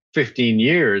back 15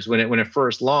 years when it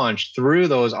first launched through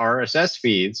those RSS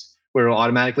feeds where it'll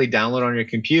automatically download on your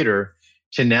computer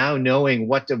to now knowing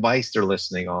what device they're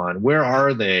listening on. Where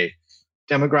are they?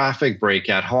 Demographic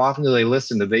breakout. How often do they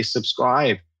listen? Do they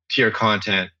subscribe to your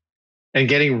content? And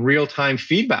getting real-time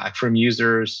feedback from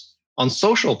users on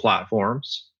social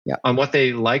platforms on what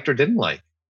they liked or didn't like.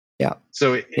 Yeah.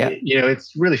 So,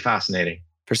 it's really fascinating.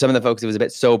 For some of the folks, it was a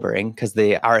bit sobering because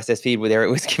the RSS feed it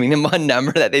was giving them one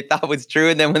number that they thought was true.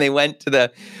 And then when they went to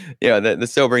the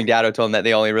sobering data told them that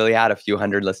they only really had a few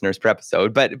hundred listeners per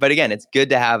episode. But again, it's good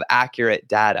to have accurate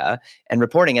data and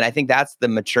reporting. And I think that's the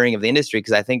maturing of the industry,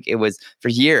 because I think it was for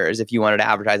years, if you wanted to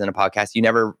advertise on a podcast, you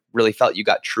never really felt you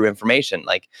got true information.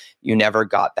 Like you never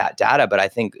got that data. But I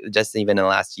think just even in the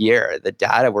last year, the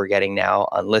data we're getting now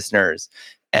on listeners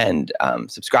and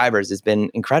subscribers has been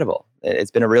incredible.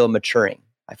 It's been a real maturing,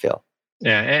 I feel.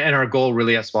 Yeah, and our goal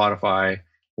really at Spotify,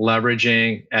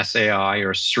 leveraging SAI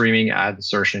or streaming ad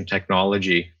insertion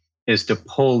technology, is to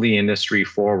pull the industry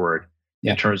forward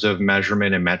in terms of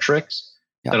measurement and metrics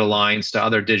that aligns to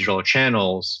other digital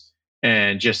channels,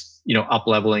 and just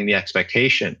up-leveling the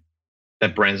expectation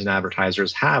that brands and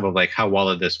advertisers have of like, how well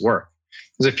did this work?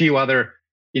 There's a few other,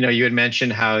 you had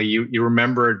mentioned how you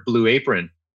remembered Blue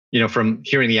Apron, from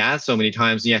hearing the ad so many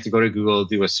times, you have to go to Google,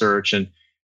 do a search. And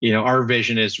our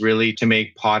vision is really to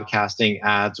make podcasting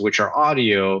ads, which are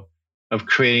audio, of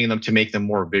creating them to make them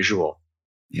more visual.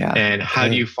 Yeah. And how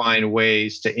do you find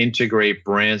ways to integrate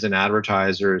brands and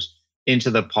advertisers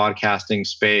into the podcasting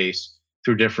space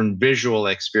through different visual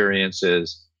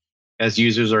experiences as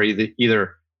users are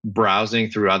either browsing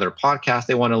through other podcasts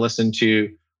they want to listen to,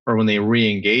 or when they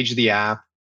re-engage the app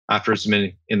after it's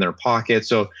been in their pocket.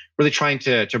 So really trying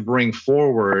to bring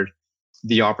forward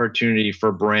the opportunity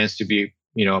for brands to be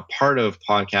a part of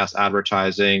podcast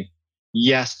advertising,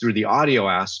 yes, through the audio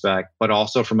aspect, but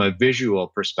also from a visual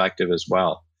perspective as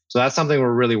well. So that's something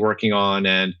we're really working on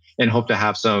and hope to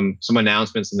have some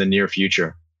announcements in the near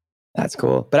future. That's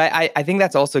cool. But I think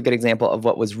that's also a good example of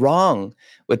what was wrong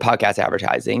with podcast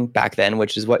advertising back then,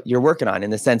 which is what you're working on, in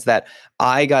the sense that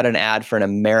I got an ad for an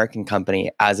American company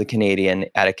as a Canadian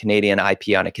at a Canadian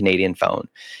IP on a Canadian phone.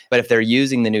 But if they're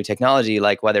using the new technology,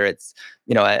 like whether it's,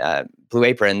 a Blue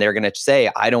Apron, they're going to say,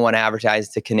 I don't want to advertise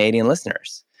to Canadian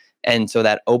listeners. And so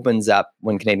that opens up,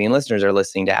 when Canadian listeners are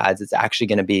listening to ads, it's actually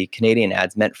going to be Canadian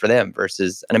ads meant for them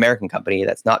versus an American company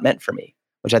that's not meant for me,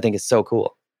 which I think is so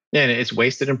cool. Yeah, and it's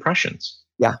wasted impressions.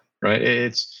 Yeah. Right.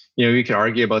 It's, we could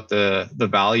argue about the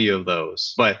value of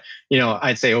those, but,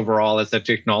 I'd say overall, as the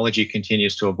technology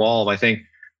continues to evolve, I think,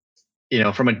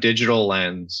 from a digital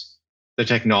lens, the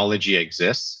technology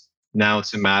exists. Now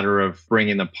it's a matter of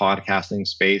bringing the podcasting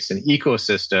space and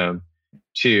ecosystem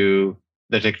to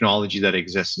the technology that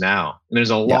exists now. And there's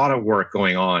a lot of work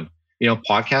going on.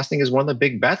 Podcasting is one of the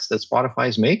big bets that Spotify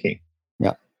is making.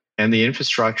 Yeah. And the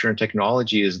infrastructure and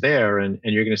technology is there, and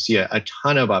you're going to see a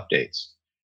ton of updates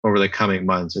over the coming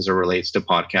months as it relates to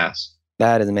podcasts.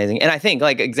 That is amazing. And I think,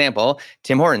 like, example,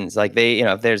 Tim Hortons, like they,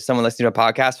 if there's someone listening to a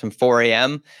podcast from 4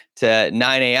 a.m. to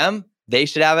 9 a.m., they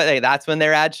should have it. That's when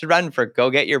their ad should run for go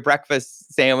get your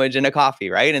breakfast sandwich and a coffee,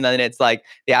 right? And then it's like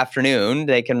the afternoon,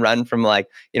 they can run from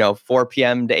 4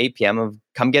 p.m. to 8 p.m. of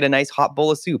come get a nice hot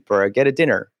bowl of soup or get a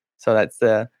dinner. So that's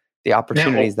the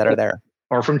opportunities that are there.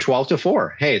 Or from 12 to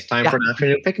 4. Hey, it's time for an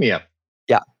afternoon pick-me-up.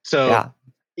 Yeah. So,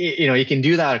 you can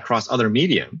do that across other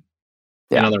medium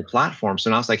and other platforms. So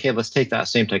now it's like, hey, let's take that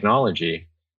same technology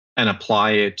and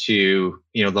apply it to,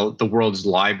 the world's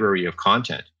library of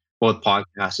content, both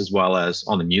podcasts as well as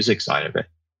on the music side of it.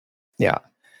 Yeah.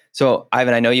 So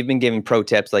Ivan, I know you've been giving pro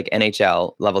tips like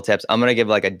NHL level tips. I'm going to give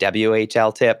like a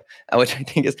WHL tip,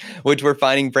 which we're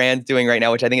finding brands doing right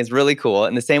now, which I think is really cool.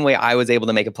 In the same way I was able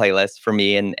to make a playlist for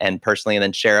me and personally, and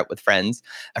then share it with friends.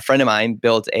 A friend of mine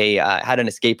built had an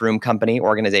escape room company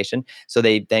organization. So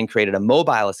they then created a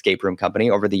mobile escape room company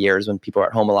over the years when people are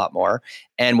at home a lot more.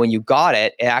 And when you got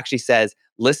it, it actually says,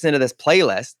 listen to this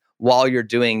playlist while you're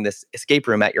doing this escape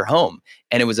room at your home.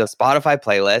 And it was a Spotify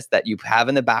playlist that you have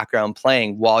in the background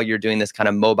playing while you're doing this kind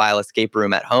of mobile escape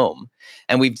room at home.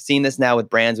 And we've seen this now with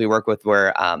brands we work with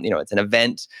where, it's an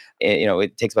event,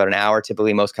 it takes about an hour.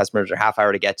 Typically, most customers are half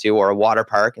hour to get to, or a water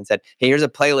park, and said, hey, here's a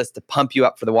playlist to pump you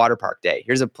up for the water park day.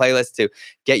 Here's a playlist to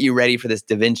get you ready for this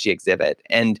Da Vinci exhibit.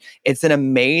 And it's an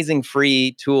amazing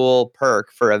free tool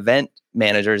perk for event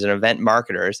managers and event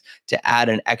marketers to add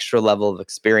an extra level of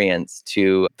experience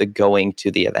to the going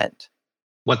to the event.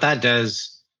 What that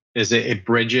does is it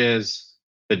bridges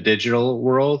the digital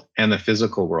world and the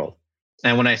physical world.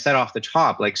 And when I said off the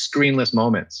top, like screenless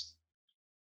moments,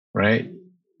 right?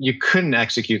 You couldn't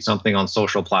execute something on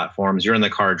social platforms. You're in the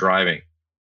car driving.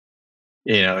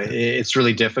 It's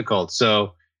really difficult.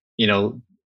 So,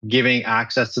 giving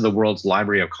access to the world's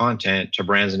library of content to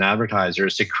brands and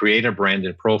advertisers to create a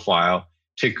branded profile,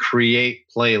 to create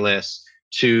playlists,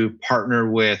 to partner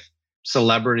with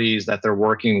celebrities that they're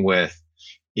working with.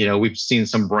 We've seen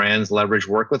some brands leverage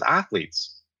work with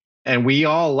athletes, and we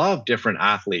all love different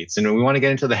athletes, and we want to get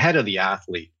into the head of the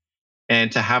athlete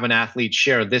and to have an athlete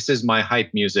share, this is my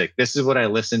hype music. This is what I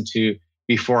listen to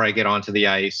before I get onto the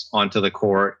ice, onto the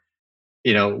court,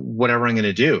 whatever I'm going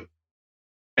to do.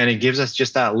 And it gives us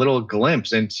just that little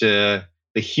glimpse into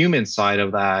the human side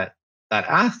of that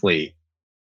athlete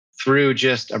through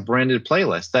just a branded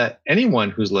playlist that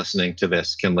anyone who's listening to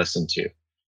this can listen to.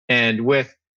 And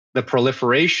with the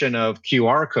proliferation of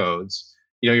QR codes,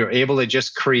 you're able to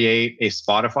just create a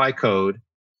Spotify code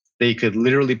that you could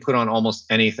literally put on almost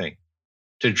anything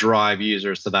to drive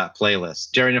users to that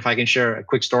playlist. Darian, if I can share a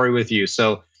quick story with you.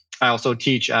 So I also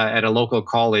teach at a local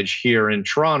college here in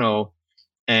Toronto.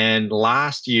 And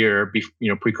last year,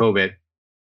 pre-COVID,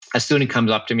 a student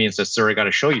comes up to me and says, sir, I got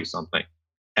to show you something.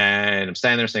 And I'm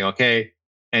standing there saying, okay.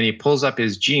 And he pulls up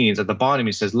his jeans. At the bottom,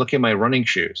 he says, look at my running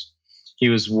shoes. He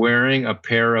was wearing a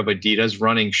pair of Adidas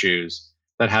running shoes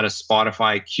that had a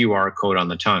Spotify QR code on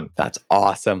the tongue. That's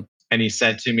awesome. And he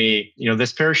said to me,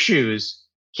 this pair of shoes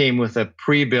came with a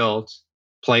pre-built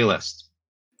playlist.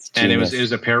 And it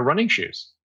was a pair of running shoes.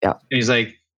 Yeah. And he's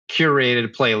like,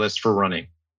 curated playlist for running.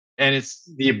 And it's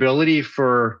the ability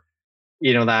for,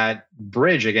 that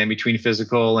bridge again between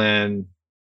physical and,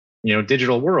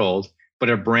 digital world,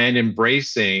 but a brand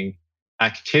embracing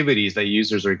activities that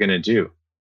users are going to do.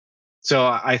 So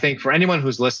I think for anyone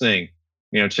who's listening,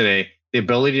 today, the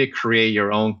ability to create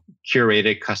your own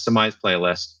curated, customized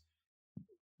playlist,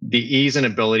 the ease and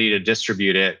ability to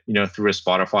distribute it, through a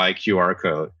Spotify QR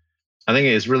code, I think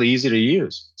it is really easy to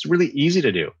use. It's really easy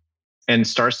to do, and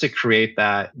starts to create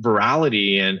that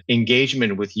virality and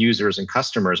engagement with users and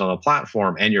customers on the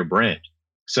platform and your brand.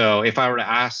 So if I were to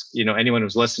ask, anyone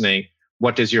who's listening,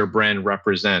 what does your brand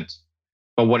represent?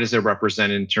 But what does it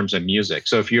represent in terms of music?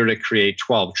 So if you were to create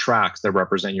 12 tracks that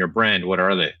represent your brand, what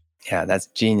are they? Yeah, that's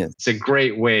genius. It's a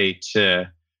great way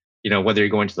to, whether you're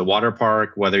going to the water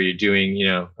park, whether you're doing,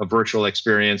 a virtual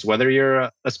experience, whether you're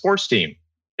a sports team.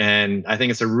 And I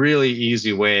think it's a really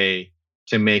easy way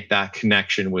to make that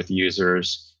connection with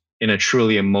users in a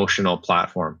truly emotional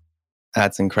platform.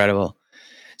 That's incredible.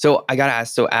 So I got to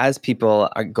ask, so as people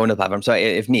are going to the platform, so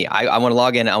if I want to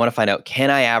log in, I want to find out,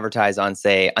 can I advertise on,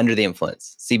 say, Under the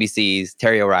Influence, CBC's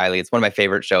Terry O'Reilly? It's one of my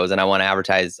favorite shows, and I want to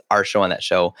advertise our show on that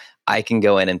show. I can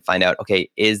go in and find out, okay,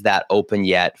 is that open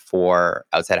yet for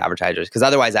outside advertisers? Because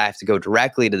otherwise I have to go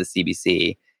directly to the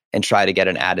CBC and try to get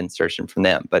an ad insertion from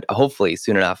them. But hopefully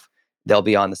soon enough, they'll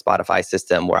be on the Spotify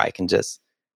system where I can just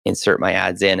insert my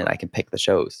ads in and I can pick the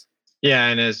shows. Yeah,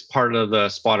 and as part of the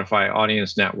Spotify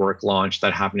Audience Network launch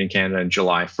that happened in Canada on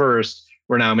July 1st,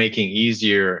 we're now making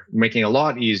a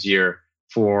lot easier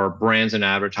for brands and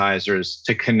advertisers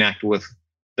to connect with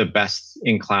the best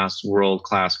in class,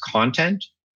 world-class content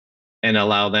and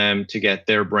allow them to get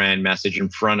their brand message in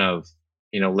front of,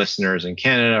 listeners in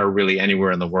Canada or really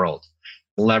anywhere in the world.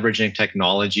 Leveraging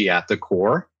technology at the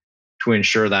core to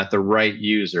ensure that the right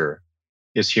user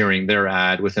is hearing their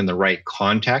ad within the right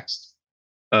context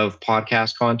of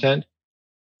podcast content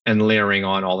and layering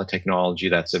on all the technology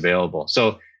that's available.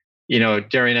 So,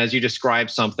 Darian, as you described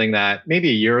something that maybe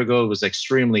a year ago was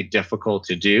extremely difficult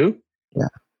to do, yeah,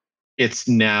 it's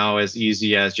now as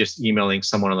easy as just emailing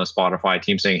someone on the Spotify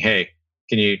team saying, hey,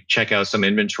 can you check out some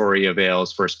inventory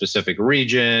avails for a specific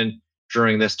region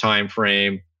during this time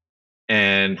frame?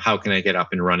 And how can I get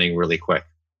up and running really quick?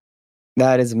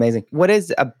 That is amazing. What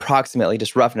is approximately,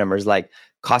 just rough numbers, like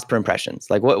cost per impressions?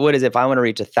 Like what is it if I want to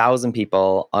reach 1,000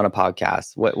 people on a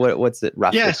podcast? What's it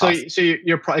roughly? Yeah, so cost?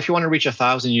 you're if you want to reach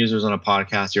 1,000 users on a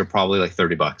podcast, you're probably like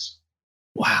 $30.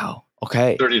 Wow.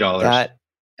 Okay. $30.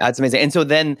 That's amazing. And so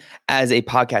then as a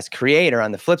podcast creator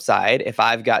on the flip side, if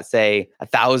I've got, say,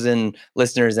 1,000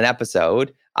 listeners an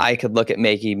episode, I could look at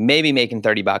maybe making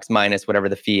 $30 minus whatever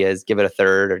the fee is, give it a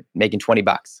third, or making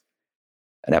 $20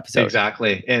 an episode.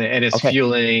 Exactly. And it's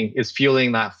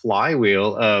fueling that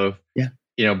flywheel of,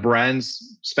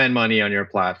 brands spend money on your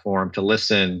platform to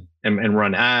listen and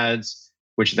run ads,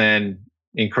 which then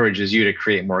encourages you to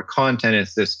create more content.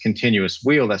 It's this continuous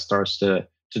wheel that starts to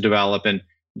develop. And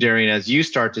Darian, as you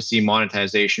start to see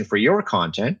monetization for your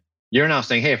content, you're now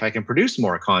saying, hey, if I can produce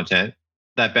more content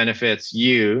that benefits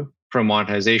you from a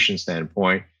monetization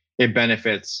standpoint, it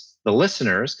benefits the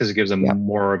listeners because it gives them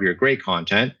more of your great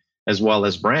content, as well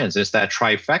as brands. It's that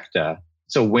trifecta.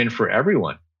 It's a win for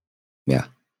everyone. Yeah.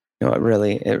 No, it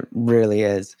really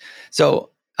is. So,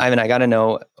 Ivan, I got to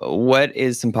know, what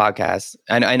is some podcasts?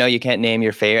 I know you can't name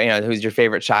your favorite, who's your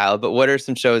favorite child, but what are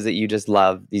some shows that you just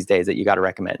love these days that you got to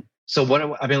recommend? So what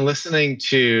I've been listening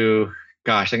to,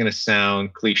 gosh, I'm going to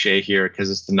sound cliche here because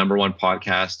it's the number one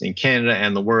podcast in Canada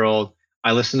and the world.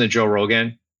 I listen to Joe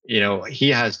Rogan. He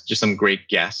has just some great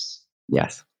guests.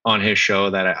 Yes. On his show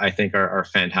that I think are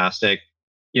fantastic.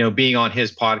 Being on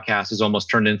his podcast is almost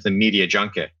turned into the media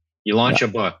junket. You launch a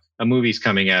book, a movie's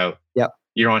coming out. Yep.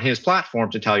 You're on his platform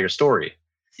to tell your story.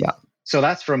 Yeah. So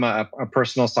that's from a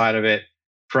personal side of it.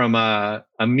 From a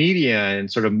media and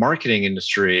sort of marketing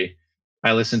industry,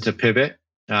 I listen to Pivot.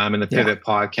 And the Pivot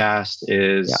podcast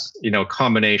is, a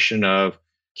combination of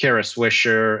Kara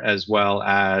Swisher as well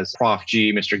as Prof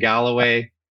G, Mr.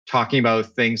 Galloway, talking about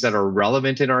things that are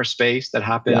relevant in our space that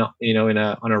happen,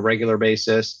 on a regular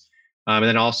basis. And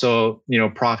then also,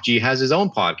 Prof G has his own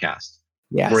podcast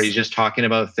where he's just talking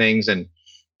about things and,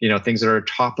 things that are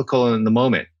topical in the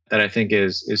moment that I think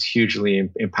is hugely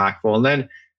impactful. And then,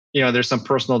 there's some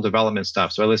personal development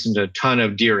stuff. So I listen to a ton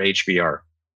of Dear HBR.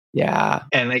 Yeah.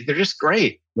 And they're just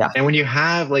great. Yeah. And when you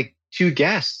have two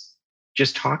guests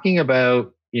just talking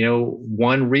about,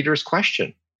 one reader's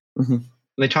question,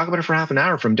 they talk about it for half an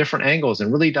hour from different angles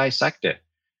and really dissect it.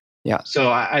 Yeah.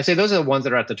 So I say those are the ones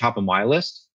that are at the top of my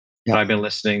list that I've been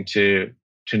listening to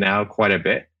now quite a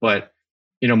bit. But,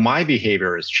 my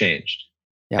behavior has changed.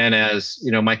 Yeah. And as,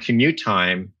 my commute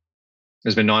time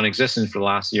has been non-existent for the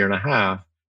last year and a half,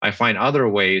 I find other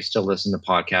ways to listen to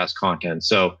podcast content.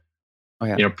 So,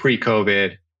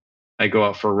 pre-COVID, I go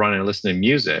out for a run and listen to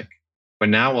music, but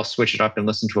now I'll switch it up and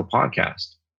listen to a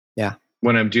podcast. Yeah.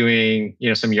 When I'm doing,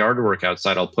 some yard work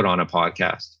outside, I'll put on a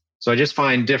podcast. So I just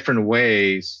find different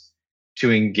ways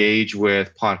to engage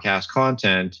with podcast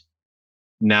content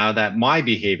now that my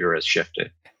behavior has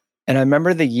shifted. And I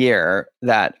remember the year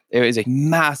that it was a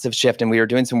massive shift and we were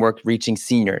doing some work reaching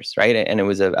seniors, right? And it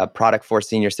was a product for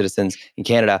senior citizens in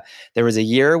Canada. There was a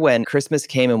year when Christmas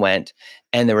came and went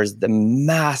and there was the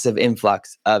massive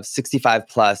influx of 65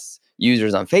 plus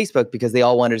users on Facebook because they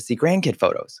all wanted to see grandkid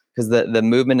photos because the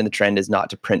movement and the trend is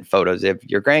not to print photos of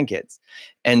your grandkids.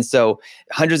 And so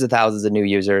hundreds of thousands of new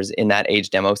users in that age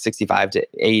demo, 65 to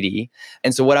 80.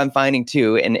 And so what I'm finding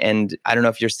too, and I don't know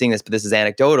if you're seeing this, but this is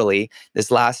anecdotally, this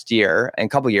last year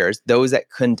and couple years, those that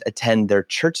couldn't attend their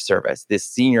church service, this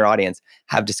senior audience,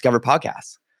 have discovered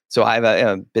podcasts. So I have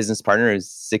a business partner who's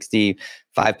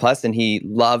 65 plus and he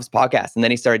loves podcasts. And then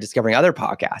he started discovering other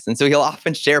podcasts. And so he'll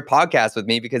often share podcasts with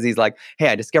me because he's like, hey,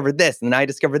 I discovered this. And then I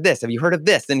discovered this. Have you heard of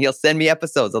this? And he'll send me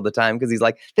episodes all the time because he's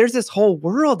like, there's this whole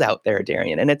world out there,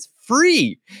 Darian, and it's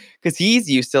free. Because he's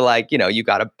used to you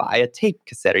got to buy a tape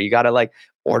cassette or you got to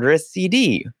order a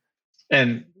CD.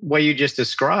 And what you just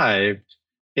described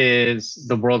is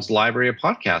the world's library of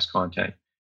podcast content.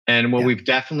 And what we've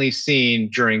definitely seen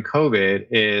during COVID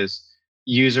is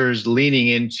users leaning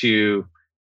into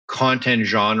content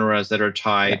genres that are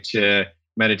tied to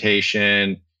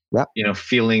meditation,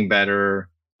 feeling better.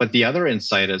 But the other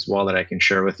insight as well that I can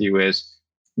share with you is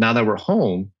now that we're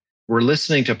home, we're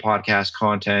listening to podcast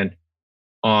content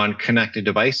on connected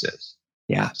devices.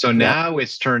 Yeah. So now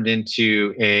it's turned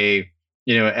into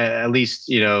at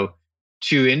least,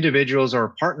 two individuals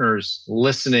or partners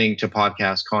listening to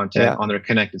podcast content on their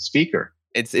connected speaker.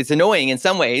 It's annoying in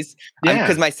some ways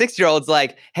because Yeah. my 6-year-old's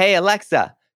like, "Hey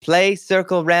Alexa, play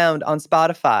Circle Round on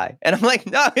Spotify," and I'm like,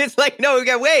 "No," it's like, "No, we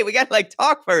got to like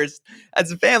talk first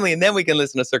as a family, and then we can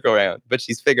listen to Circle Round." But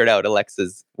she's figured out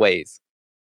Alexa's ways.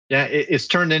 Yeah, it's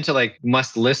turned into like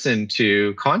must listen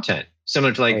to content,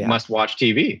 similar to like must watch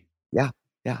TV.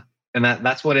 Yeah. And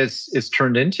that's what it's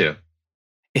turned into.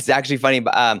 It's actually funny,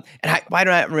 but why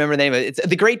don't I remember the name of it? It's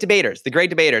The Great Debaters. The Great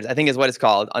Debaters, I think, is what it's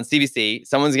called on CBC.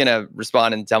 Someone's gonna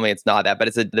respond and tell me it's not that, but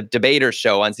it's the debater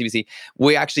show on CBC.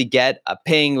 We actually get a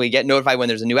ping, we get notified when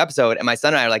there's a new episode, and my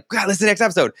son and I are like, "God, listen to the next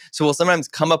episode." So we'll sometimes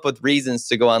come up with reasons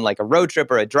to go on like a road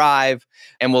trip or a drive,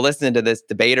 and we'll listen to this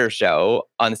debater show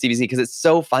on the CBC because it's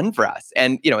so fun for us,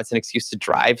 and it's an excuse to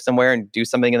drive somewhere and do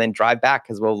something, and then drive back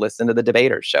because we'll listen to the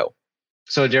debater show.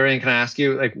 So Darian, can I ask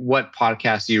you, like, what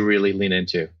podcasts do you really lean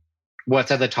into?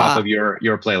 What's at the top of your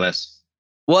playlist?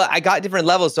 Well, I got different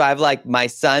levels. So I have like my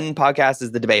son podcast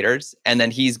is The Debaters. And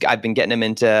then I've been getting him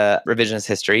into revisionist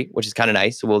history, which is kind of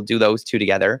nice. So we'll do those two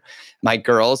together. My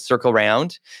girls, Circle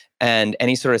Round, and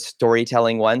any sort of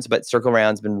storytelling ones. But Circle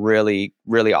Round's been really,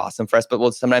 really awesome for us. But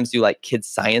we'll sometimes do like kids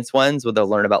science ones where they'll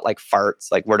learn about like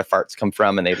farts, like where do farts come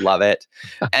from, and they love it.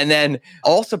 And then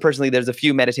also personally, there's a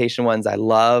few meditation ones I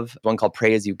love. One called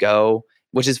Pray As You Go,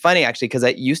 which is funny actually, because I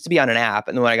used to be on an app.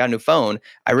 And then when I got a new phone,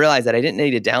 I realized that I didn't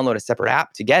need to download a separate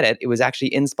app to get it. It was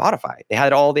actually in Spotify. They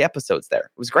had all the episodes there.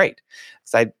 It was great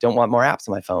because I don't want more apps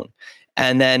on my phone.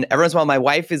 And then every once in a while, my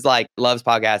wife is like, loves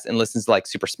podcasts and listens to like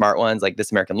super smart ones like This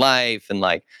American Life and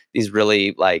like these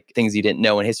really like things you didn't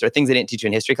know in history, things they didn't teach you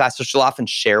in history class. So she'll often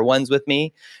share ones with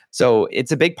me. So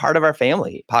it's a big part of our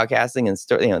family. Podcasting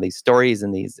and these stories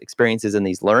and these experiences and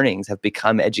these learnings have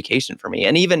become education for me.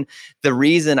 And even the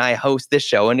reason I host this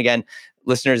show, and again,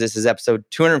 listeners, this is episode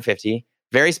 250.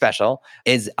 Very special,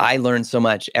 is I learn so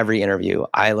much every interview.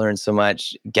 I learn so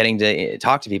much getting to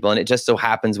talk to people. And it just so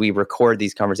happens we record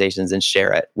these conversations and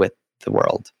share it with the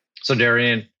world. So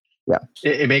Darian,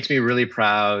 it makes me really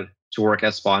proud to work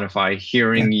at Spotify,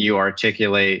 hearing you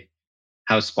articulate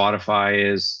how Spotify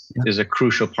is a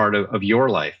crucial part of your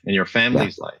life and your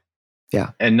family's life.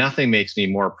 Yeah. And nothing makes me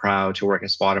more proud to work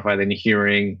at Spotify than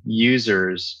hearing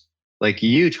users like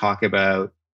you talk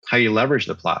about how you leverage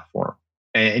the platform.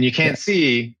 And you can't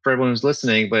see for everyone who's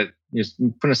listening, but just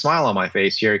putting a smile on my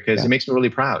face here because it makes me really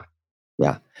proud.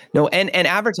 Yeah. No, and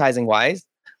advertising wise,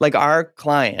 like our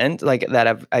client, like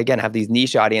that have these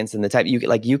niche audience and the type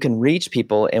you can reach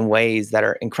people in ways that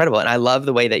are incredible. And I love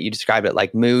the way that you describe it,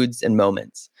 like moods and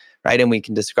moments, right? And we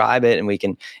can describe it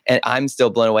and I'm still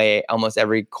blown away almost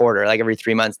every quarter, like every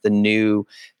 3 months, the new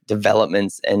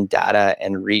developments and data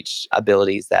and reach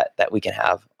abilities that we can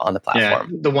have on the platform.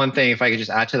 Yeah. The one thing, if I could just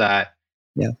add to that,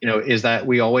 is that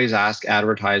we always ask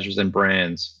advertisers and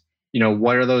brands,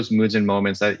 what are those moods and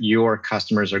moments that your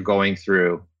customers are going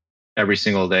through every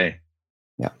single day?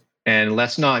 Yeah. And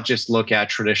let's not just look at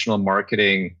traditional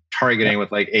marketing targeting with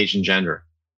like age and gender,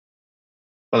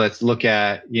 but let's look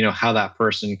at, how that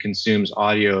person consumes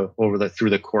audio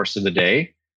through the course of the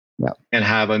day and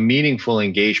have a meaningful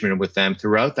engagement with them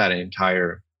throughout that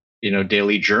entire,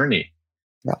 daily journey.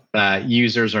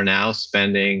 Users are now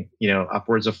spending,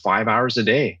 upwards of 5 hours a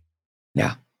day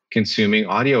consuming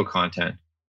audio content.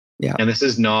 Yeah. And this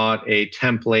is not a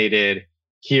templated,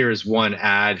 here's one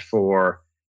ad for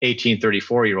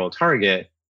 18-34-year-old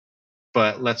target,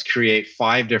 but let's create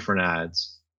 5 different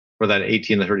ads for that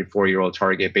 18 to 34-year-old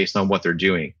target based on what they're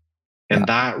doing. And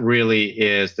that really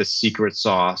is the secret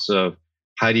sauce of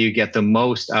how do you get the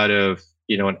most out of,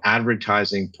 an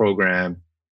advertising program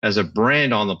as a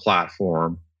brand on the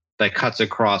platform that cuts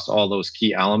across all those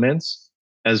key elements,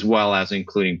 as well as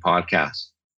including podcasts.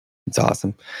 It's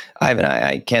awesome. Ivan,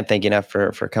 I can't thank you enough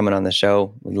for coming on the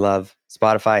show. We love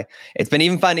Spotify. It's been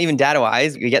even fun, even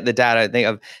data-wise. We get the data, I think,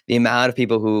 of the amount of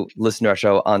people who listen to our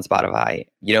show on Spotify.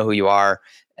 You know who you are,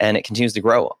 and it continues to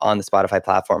grow on the Spotify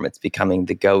platform. It's becoming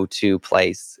the go-to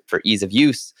place for ease of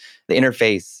use, the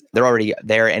interface. They're already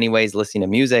there anyways listening to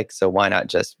music, so why not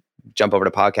just jump over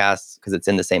to podcasts because it's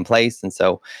in the same place? And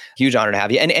so huge honor to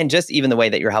have you. And just even the way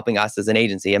that you're helping us as an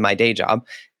agency in my day job,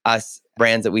 us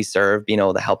brands that we serve, being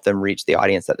able to help them reach the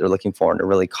audience that they're looking for in a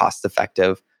really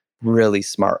cost-effective, really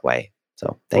smart way.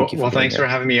 So thank you. Well, thanks for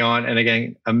having me on. And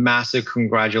again, a massive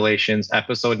congratulations.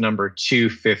 Episode number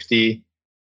 250.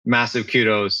 Massive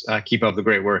kudos. Keep up the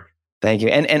great work. Thank you.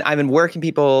 And Ivan, where can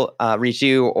people reach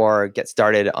you or get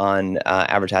started on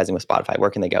advertising with Spotify? Where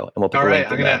can they go? And we'll put All the right,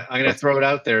 link I'm gonna throw it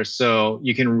out there so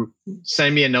you can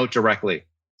send me a note directly.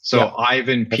 So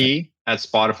Ivan P at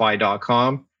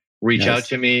Spotify.com. Reach out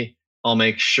to me. I'll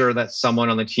make sure that someone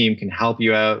on the team can help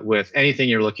you out with anything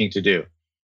you're looking to do.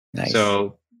 Nice.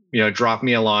 So, drop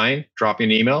me a line, drop me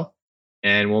an email,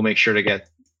 and we'll make sure to get,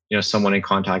 someone in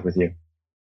contact with you.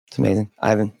 It's amazing.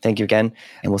 Ivan, thank you again.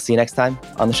 And we'll see you next time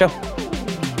on the show.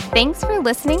 Thanks for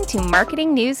listening to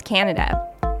Marketing News Canada.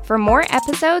 For more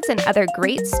episodes and other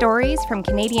great stories from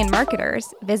Canadian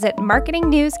marketers, visit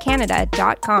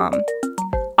marketingnewscanada.com.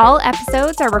 All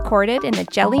episodes are recorded in the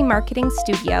Jelly Marketing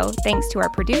Studio thanks to our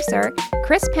producer,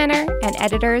 Chris Penner, and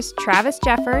editors Travis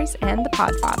Jeffers and The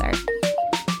Podfather.